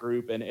part of that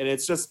group. And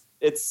it's just,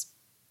 it's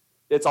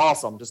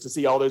awesome just to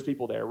see all those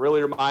people there.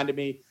 Really reminded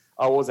me,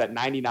 what was that,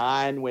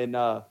 99 when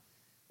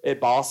at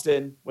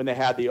Boston, when they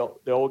had the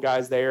old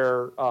guys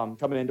there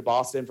coming into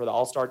Boston for the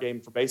All-Star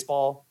game for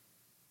baseball.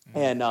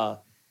 And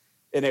all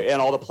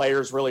the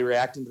players really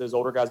reacting to those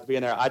older guys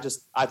being there.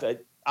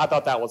 I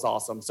thought that was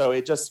awesome. So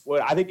I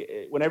think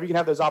whenever you can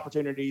have those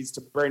opportunities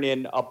to bring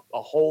in a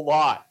whole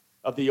lot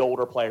of the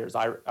older players,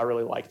 I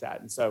really like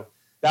that. And so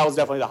that was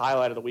definitely the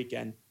highlight of the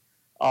weekend.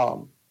 I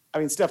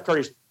mean, Steph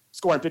Curry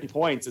scoring 50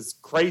 points is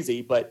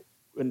crazy, but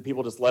when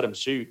people just let him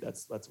shoot,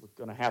 that's what's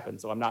going to happen.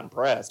 So I'm not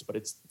impressed, but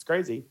it's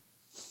crazy.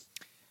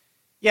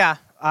 Yeah,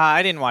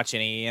 I didn't watch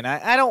any, and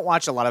I don't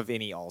watch a lot of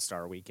any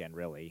All-Star weekend,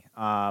 really.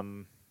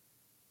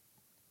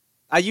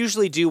 I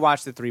usually do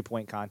watch the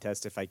 3-point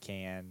contest if I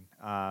can,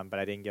 but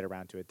I didn't get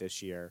around to it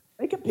this year.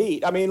 They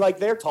compete. I mean, like,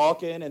 they're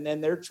talking, and then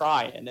they're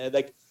trying.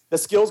 Like, the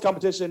skills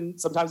competition,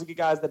 sometimes you get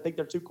guys that think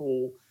they're too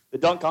cool. The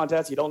dunk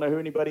contest, you don't know who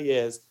anybody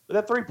is. But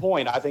that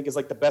 3-point, I think, is,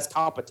 like, the best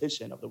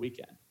competition of the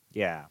weekend.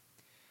 Yeah.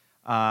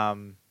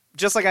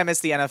 Just like I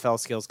missed the NFL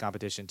skills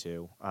competition,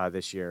 too,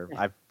 this year.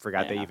 I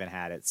forgot they even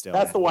had it still.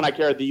 That's the one I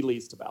care the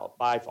least about,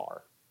 by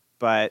far.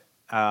 But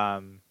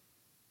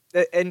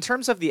in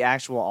terms of the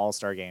actual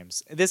All-Star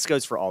games, this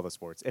goes for all the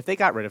sports. If they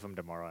got rid of them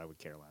tomorrow, I would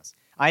care less.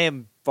 I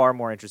am far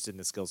more interested in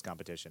the skills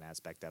competition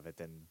aspect of it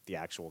than the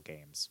actual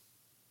games.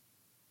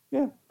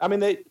 Yeah. I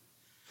mean,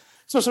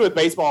 especially with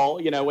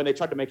baseball, when they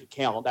tried to make it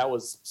count, that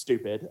was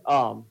stupid.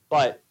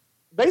 But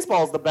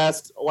baseball is the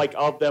best,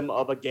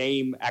 of a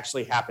game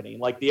actually happening.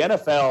 Like, the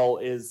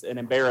NFL is an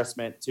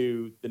embarrassment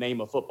to the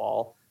name of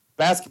football.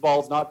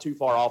 Basketball is not too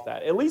far off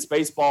that. At least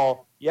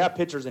baseball, you have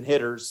pitchers and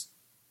hitters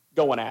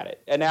going at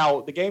it. And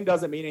now the game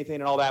doesn't mean anything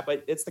and all that,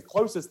 but it's the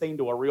closest thing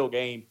to a real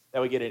game that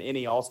we get in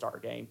any All-Star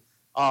game.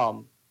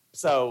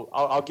 So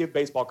I'll give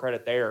baseball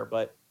credit there,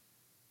 but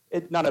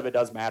none of it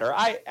does matter.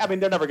 I mean,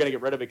 they're never going to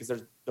get rid of it because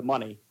there's the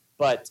money.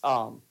 But,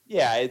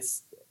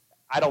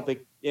 I don't think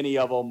any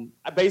of them.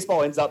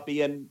 Baseball ends up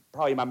being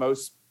probably my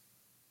most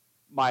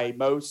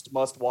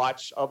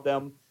must-watch of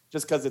them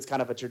just because it's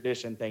kind of a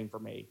tradition thing for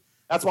me.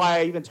 That's why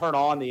I even turn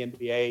on the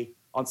NBA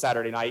on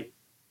Saturday night,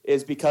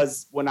 is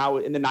because when I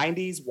was in the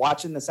 90s,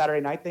 watching the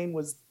Saturday night thing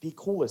was the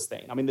coolest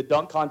thing. I mean, the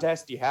dunk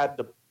contest, you had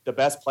the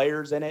best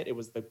players in it. It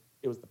was the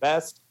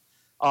best.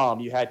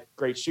 You had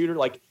great shooter.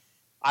 Like,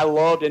 I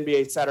loved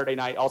NBA Saturday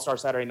night, All-Star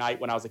Saturday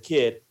night when I was a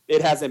kid.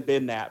 It hasn't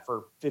been that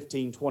for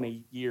 15,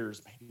 20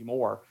 years, maybe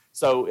more.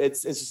 So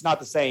it's just not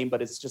the same,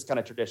 but it's just kind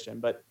of tradition.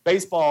 But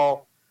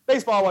baseball,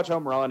 I watch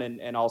home run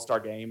and All-Star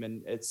game,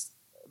 and it's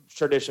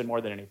tradition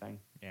more than anything.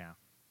 Yeah.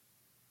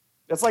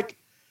 It's like,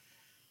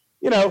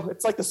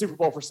 it's like the Super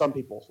Bowl for some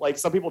people. Like,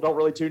 some people don't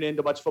really tune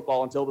into much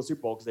football until the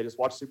Super Bowl because they just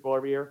watch Super Bowl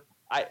every year.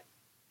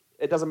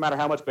 It doesn't matter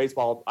how much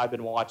baseball I've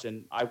been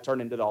watching. I've turned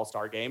into the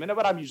All-Star game,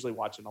 but I'm usually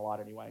watching a lot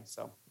anyway.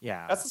 So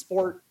yeah, that's the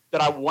sport that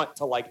I want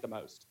to like the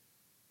most.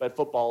 But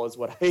football is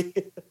what I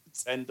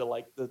tend to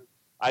like.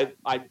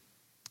 I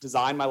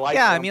design my life.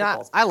 Yeah, I mean,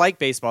 I like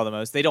baseball the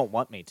most. They don't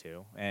want me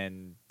to,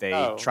 and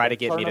they try to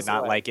get me to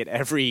not like it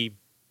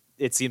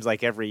it seems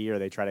like every year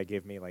they try to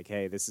give me like,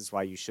 hey, this is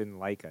why you shouldn't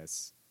like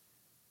us.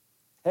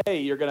 Hey,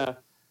 you're going to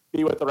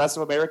be with the rest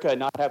of America and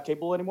not have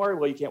cable anymore?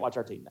 Well, you can't watch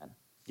our team then.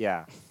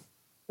 Yeah.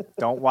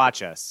 Don't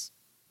watch us.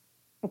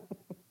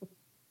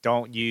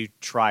 don't you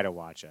try to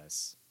watch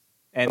us.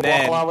 And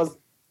then while I was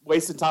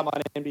wasting time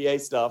on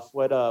NBA stuff,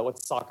 what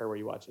soccer were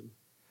you watching?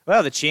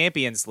 Well, the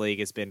Champions League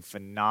has been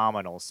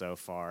phenomenal so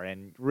far.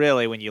 And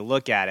really, when you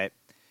look at it,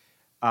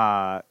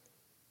 and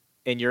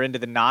you're into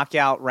the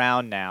knockout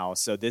round now,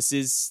 so this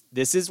is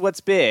what's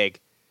big.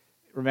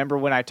 Remember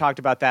when I talked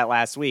about that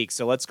last week?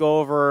 So let's go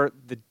over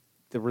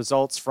the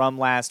results from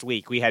last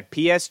week. We had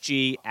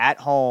PSG at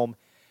home.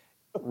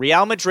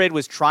 Real Madrid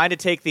was trying to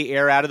take the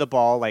air out of the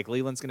ball, like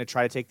Leland's going to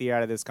try to take the air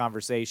out of this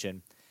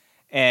conversation,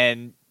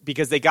 and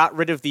because they got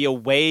rid of the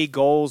away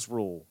goals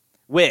rule,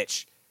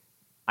 which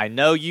I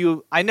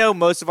know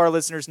most of our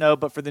listeners know,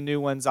 but for the new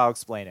ones, I'll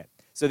explain it.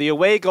 So the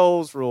away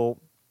goals rule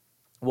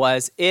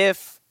was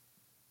if,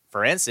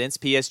 for instance,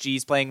 PSG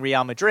is playing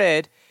Real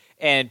Madrid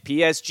and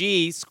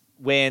PSG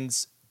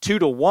wins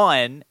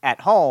 2-1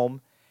 at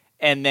home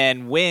and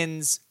then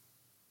wins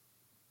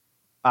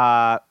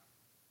Real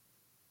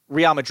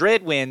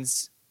Madrid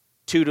wins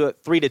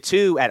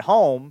 3-2 at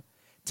home.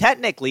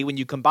 Technically, when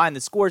you combine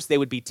the scores, they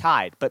would be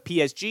tied. But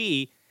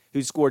PSG,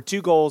 who scored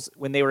 2 goals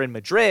when they were in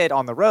Madrid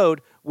on the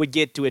road, would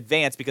get to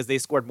advance because they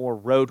scored more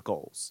road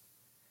goals.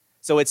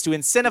 So it's to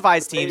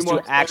incentivize teams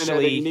to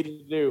actually. You needed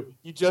to do.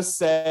 You just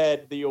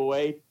said the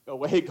away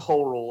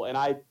goal rule, and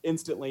I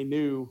instantly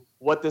knew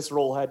what this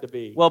rule had to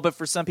be. Well, but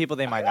for some people,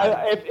 they might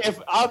not. If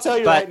I'll tell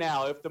you right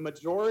now, if the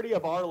majority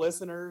of our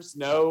listeners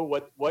know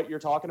what you're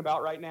talking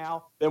about right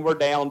now, then we're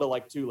down to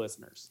like 2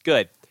 listeners.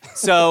 Good.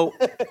 So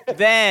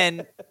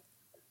then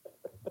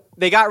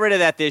they got rid of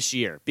that this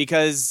year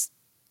because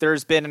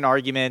there's been an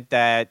argument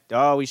that,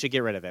 we should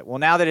get rid of it. Well,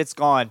 now that it's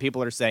gone,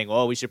 people are saying,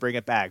 we should bring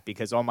it back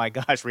because, oh my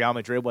gosh, Real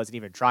Madrid wasn't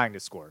even trying to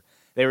score.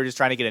 They were just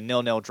trying to get a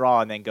 0-0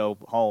 draw and then go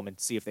home and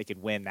see if they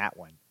could win that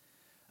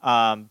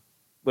one.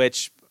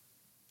 Which,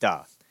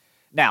 duh.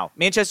 Now,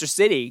 Manchester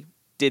City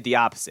did the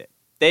opposite.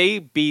 They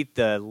beat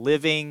the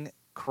living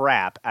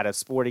crap out of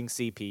Sporting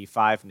CP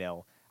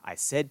 5-0. I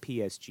said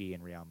PSG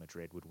and Real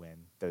Madrid would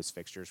win those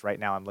fixtures. Right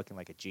now, I'm looking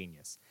like a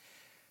genius.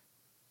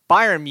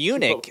 Bayern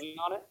Munich.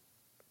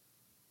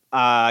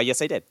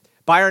 Yes, I did.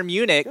 Bayern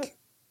Munich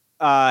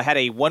had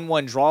a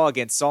 1-1 draw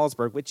against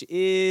Salzburg, which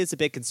is a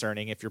bit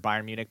concerning if you're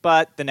Bayern Munich.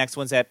 But the next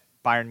one's at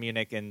Bayern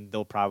Munich, and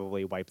they'll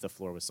probably wipe the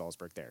floor with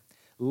Salzburg there.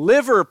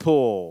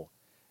 Liverpool.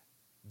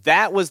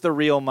 That was the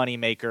real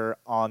moneymaker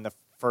on the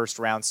first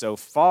round so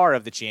far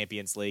of the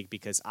Champions League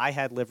because I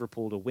had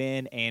Liverpool to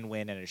win in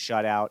a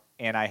shutout,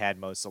 and I had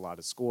Mo Salah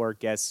to score.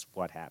 Guess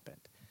what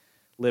happened?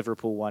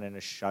 Liverpool won in a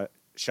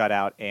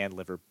shutout, and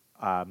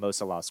Mo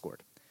Salah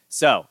scored.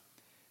 So,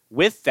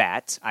 with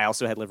that, I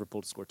also had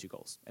Liverpool to score 2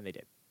 goals, and they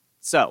did.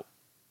 So,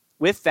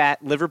 with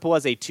that, Liverpool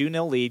has a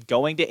 2-0 lead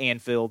going to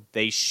Anfield.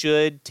 They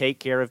should take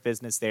care of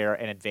business there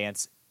and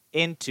advance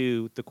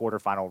into the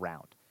quarterfinal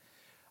round.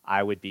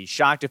 I would be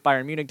shocked if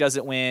Bayern Munich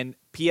doesn't win.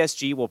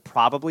 PSG will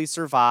probably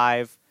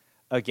survive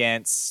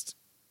against,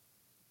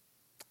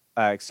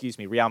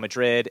 Real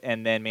Madrid,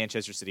 and then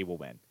Manchester City will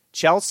win.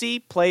 Chelsea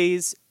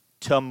plays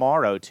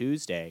tomorrow,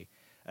 Tuesday,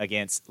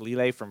 against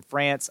Lille from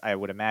France. I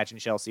would imagine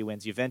Chelsea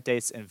wins.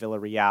 Juventus and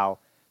Villarreal,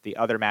 the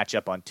other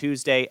matchup on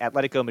Tuesday.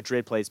 Atletico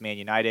Madrid plays Man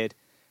United.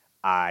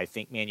 I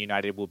think Man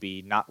United will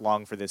be not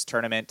long for this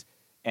tournament.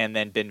 And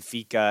then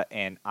Benfica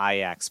and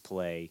Ajax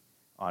play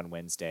on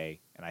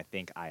Wednesday, and I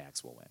think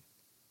Ajax will win.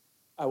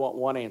 I want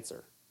one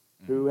answer.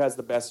 Mm-hmm. Who has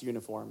the best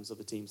uniforms of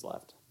the teams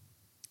left?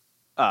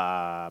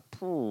 That's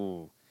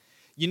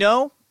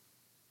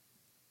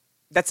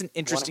an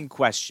interesting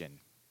question.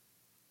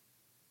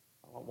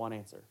 I want one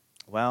answer.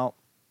 Well,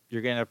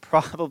 you're going to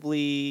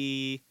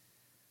probably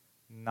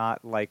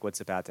not like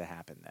what's about to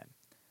happen then.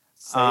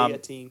 Say a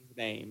team's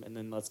name, and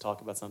then let's talk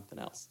about something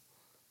else.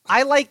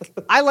 I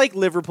like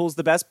Liverpool's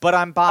the best, but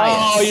I'm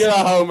biased. Oh, you're a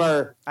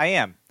homer. I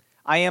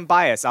am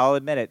biased. I'll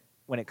admit it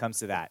when it comes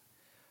to that.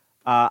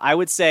 I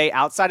would say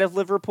outside of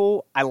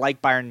Liverpool, I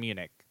like Bayern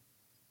Munich.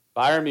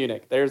 Bayern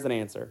Munich. There's an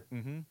answer.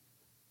 Mm-hmm.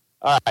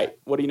 All right.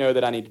 What do you know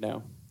that I need to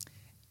know?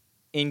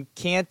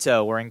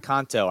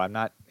 Encanto. I'm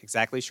not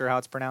exactly sure how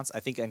it's pronounced. I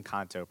think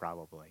Encanto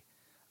probably.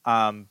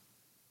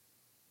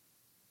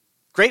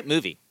 Great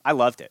movie. I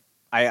loved it.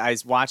 I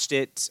watched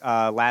it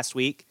last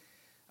week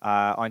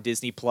on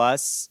Disney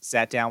Plus.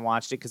 Sat down,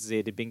 watched it because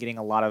it had been getting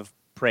a lot of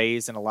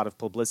praise and a lot of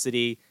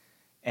publicity.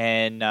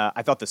 And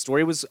I thought the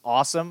story was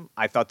awesome.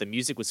 I thought the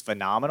music was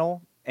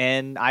phenomenal.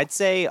 And I'd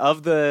say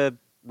of the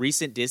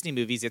recent Disney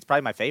movies, it's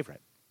probably my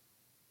favorite.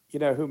 You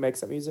know who makes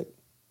that music?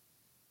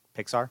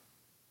 Pixar?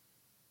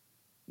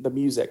 The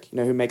music. You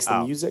know who makes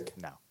the music?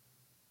 No.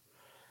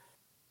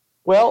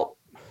 Well,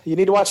 you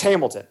need to watch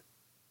Hamilton.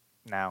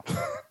 No.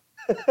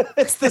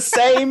 It's the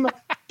same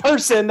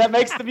person that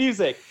makes the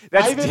music.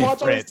 That's I even different.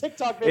 watch all his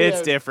TikTok videos.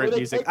 It's different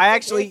music. I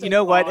actually, you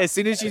know what? As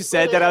soon as you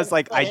said that, I was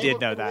like, I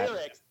did know that.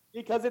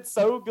 Because it's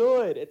so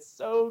good. It's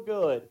so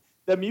good.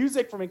 The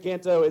music from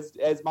Encanto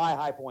is my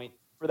high point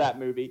for that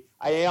movie.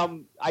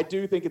 I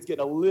do think it's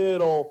getting a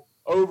little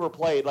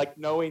overplayed, like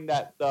knowing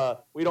that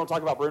We Don't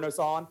Talk About Bruno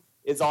song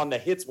is on the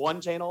Hits 1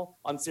 channel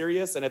on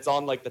Sirius, and it's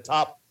on like the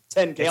top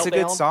 10 countdown it's a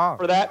good song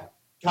for that.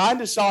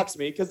 kind of shocks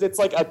me because it's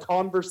like a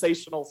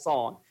conversational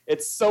song.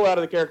 It's so out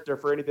of the character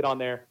for anything on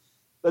there,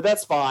 but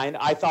that's fine.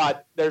 I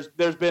thought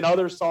there's been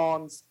other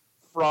songs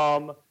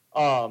from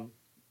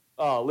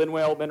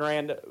Lin-Manuel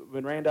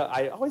Miranda.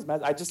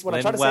 I just when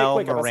I try to say it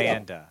quick,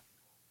 Miranda.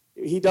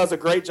 He does a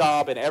great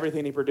job in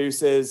everything he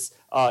produces.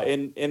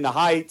 In the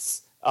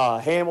Heights,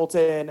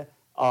 Hamilton,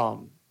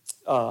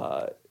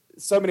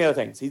 so many other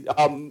things. He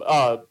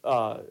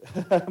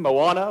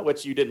Moana,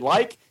 which you didn't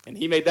like, and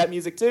he made that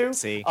music too.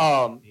 See,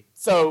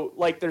 so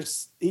like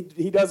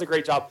he does a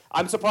great job.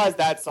 I'm surprised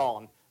that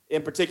song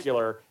in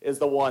particular is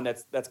the one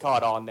that's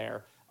caught on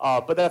there.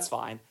 But that's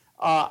fine.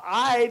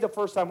 The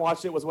first time I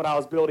watched it was when I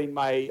was building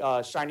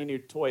my shiny new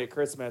toy at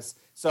Christmas.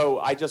 So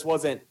I just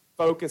wasn't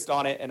focused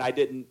on it, and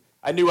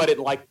I knew I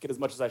didn't like it as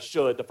much as I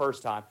should the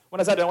first time. When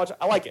I sat down to watch it,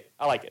 I like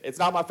it. It's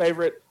not my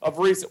favorite of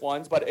recent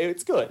ones, but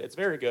it's good. It's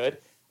very good.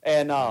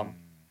 And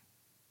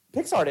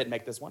Pixar didn't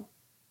make this one.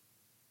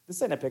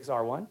 This ain't a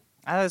Pixar one.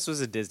 This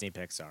was a Disney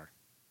Pixar.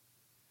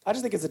 I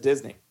just think it's a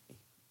Disney.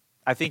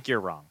 I think you're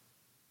wrong.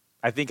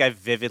 I think I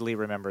vividly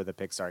remember the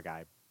Pixar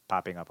guy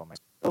popping up on my...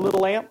 The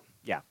Little Lamp?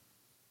 Yeah.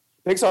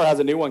 Pixar has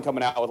a new one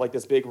coming out with like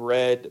this big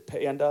red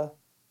panda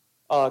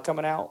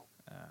coming out.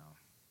 Oh.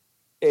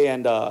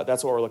 And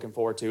that's what we're looking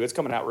forward to. It's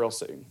coming out real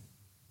soon.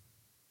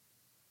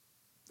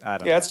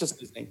 It's just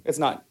Disney. It's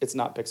not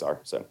Pixar,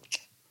 so...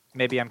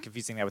 Maybe I'm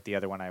confusing that with the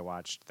other one I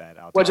watched.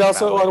 What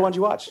other ones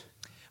you watch?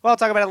 Well, I'll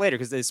talk about it later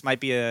because this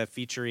might be a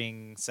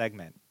featuring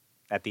segment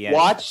at the end.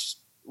 Watch.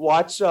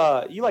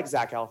 You like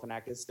Zach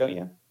Galifianakis, don't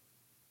you?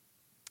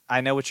 I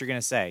know what you're going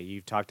to say.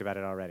 You've talked about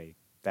it already.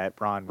 That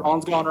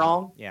Ron's gone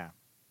wrong? Yeah.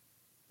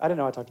 I didn't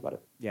know I talked about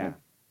it. Yeah.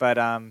 But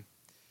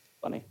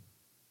funny.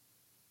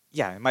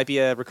 Yeah, it might be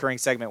a recurring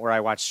segment where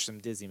I watch some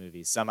Disney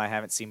movies. Some I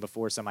haven't seen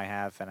before, some I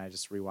have, and I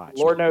just rewatch.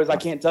 Lord knows I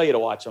can't tell you to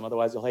watch them,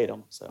 otherwise you'll hate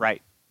them. So.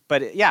 Right.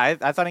 But yeah,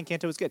 I thought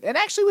Encanto was good. And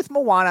actually with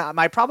Moana,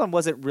 my problem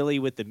wasn't really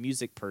with the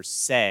music per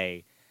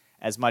se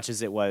as much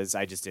as it was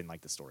I just didn't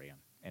like the story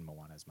in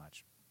Moana as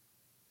much.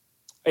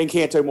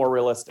 Encanto more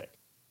realistic.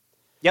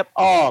 Yep.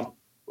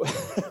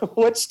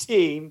 Which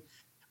team?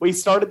 We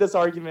started this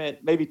argument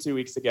maybe 2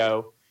 weeks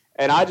ago,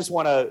 and I just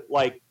want to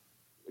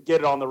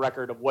get it on the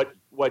record of what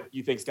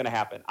you think is going to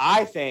happen.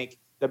 I think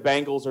the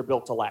Bengals are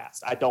built to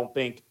last. I don't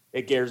think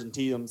it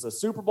guarantees them a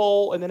Super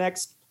Bowl in the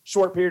next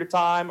short period of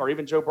time or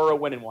even Joe Burrow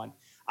winning one.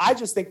 I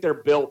just think they're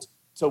built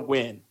to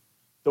win.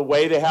 The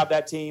way they have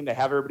that team, they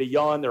have everybody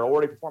young. They're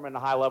already performing at a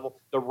high level.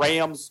 The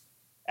Rams,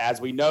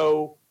 as we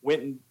know,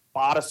 went and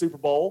bought a Super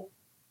Bowl.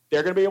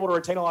 They're going to be able to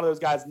retain a lot of those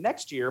guys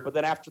next year, but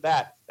then after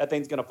that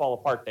thing's going to fall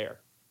apart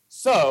there.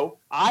 So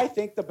I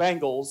think the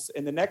Bengals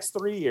in the next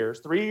 3 years,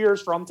 3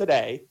 years from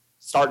today,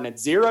 starting at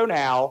 0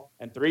 now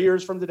and 3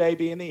 years from today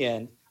being the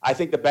end, I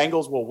think the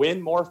Bengals will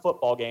win more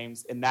football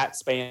games in that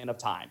span of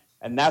time.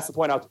 And that's the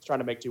point I was trying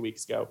to make 2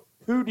 weeks ago.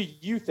 Who do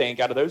you think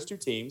out of those two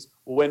teams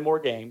will win more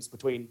games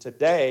between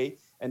today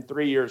and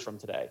 3 years from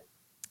today?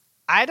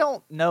 I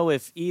don't know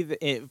if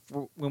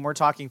when we're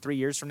talking 3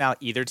 years from now,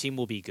 either team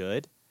will be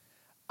good.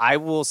 I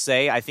will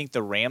say I think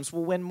the Rams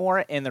will win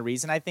more, and the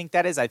reason I think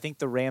that is I think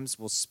the Rams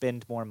will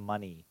spend more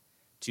money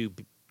to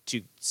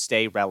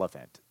stay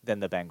relevant than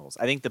the Bengals.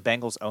 I think the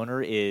Bengals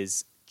owner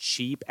is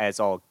cheap as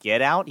all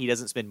get out. He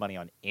doesn't spend money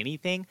on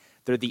anything.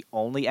 They're the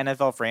only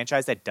NFL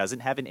franchise that doesn't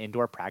have an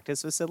indoor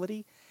practice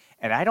facility,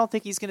 and I don't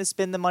think he's going to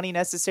spend the money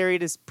necessary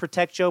to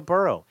protect Joe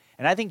Burrow.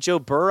 And I think Joe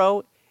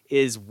Burrow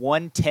is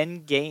one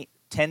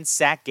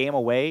 10-sack game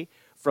away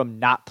from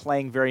not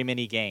playing very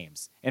many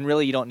games. And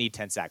really, you don't need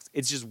 10 sacks.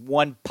 It's just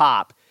one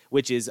pop,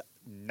 which is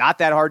not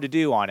that hard to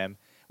do on him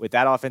with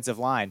that offensive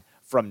line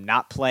from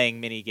not playing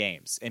many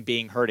games and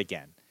being hurt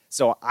again.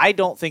 So I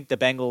don't think the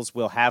Bengals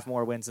will have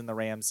more wins than the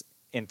Rams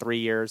in 3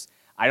 years.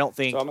 I don't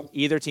think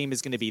either team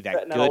is going to be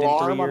that good in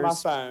 3 years. On my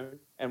phone,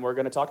 and we're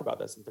going to talk about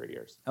this in 3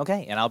 years.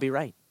 Okay, and I'll be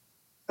right.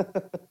 All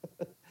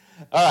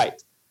right.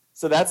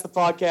 So that's the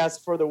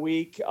podcast for the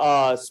week.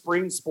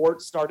 Spring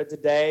sports started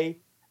today,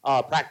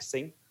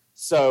 practicing.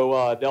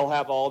 So they'll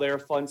have all their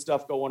fun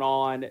stuff going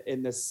on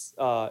in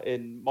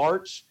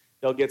March.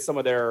 They'll get some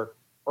of their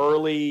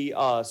early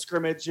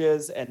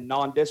scrimmages and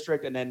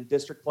non-district, and then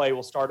district play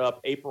will start up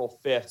April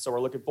 5th. So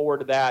we're looking forward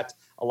to that.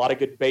 A lot of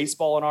good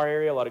baseball in our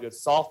area, a lot of good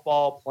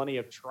softball, plenty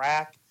of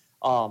track.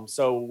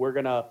 So we're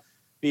going to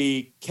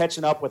be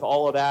catching up with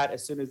all of that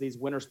as soon as these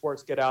winter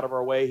sports get out of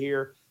our way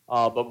here.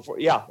 But before,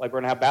 we're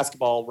going to have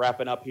basketball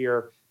wrapping up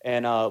here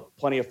and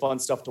plenty of fun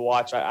stuff to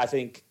watch. I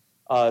think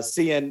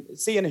seeing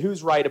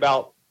who's right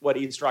about what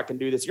Eastrock can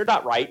do this. You're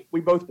not right.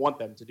 We both want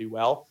them to do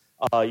well.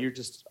 You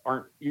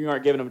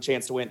aren't giving them a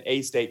chance to win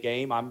a state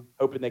game. I'm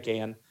hoping they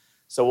can.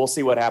 So we'll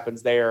see what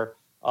happens there.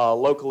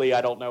 Locally,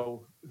 I don't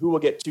know who will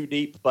get too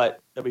deep, but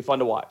it'll be fun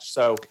to watch.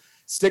 So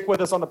stick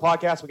with us on the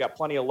podcast. We got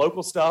plenty of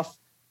local stuff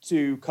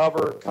to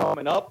cover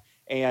coming up.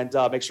 And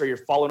make sure you're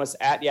following us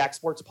at Yak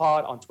Sports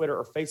Pod on Twitter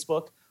or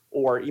Facebook,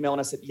 or emailing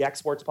us at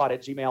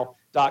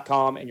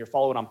yaksportspod@gmail.com. And you're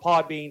following on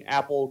Podbean,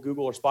 Apple,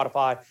 Google, or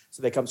Spotify,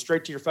 so they come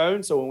straight to your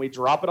phone. So when we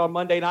drop it on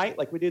Monday night,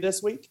 like we do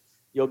this week,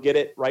 You'll get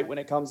it right when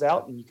it comes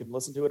out, and you can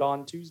listen to it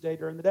on Tuesday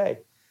during the day.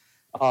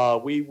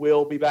 We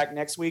will be back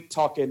next week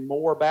talking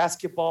more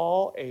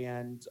basketball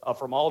and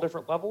from all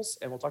different levels,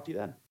 and we'll talk to you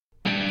then.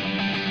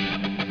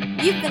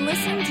 You've been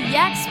listening to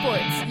Yak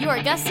Sports, your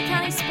Augusta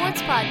County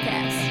sports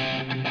podcast.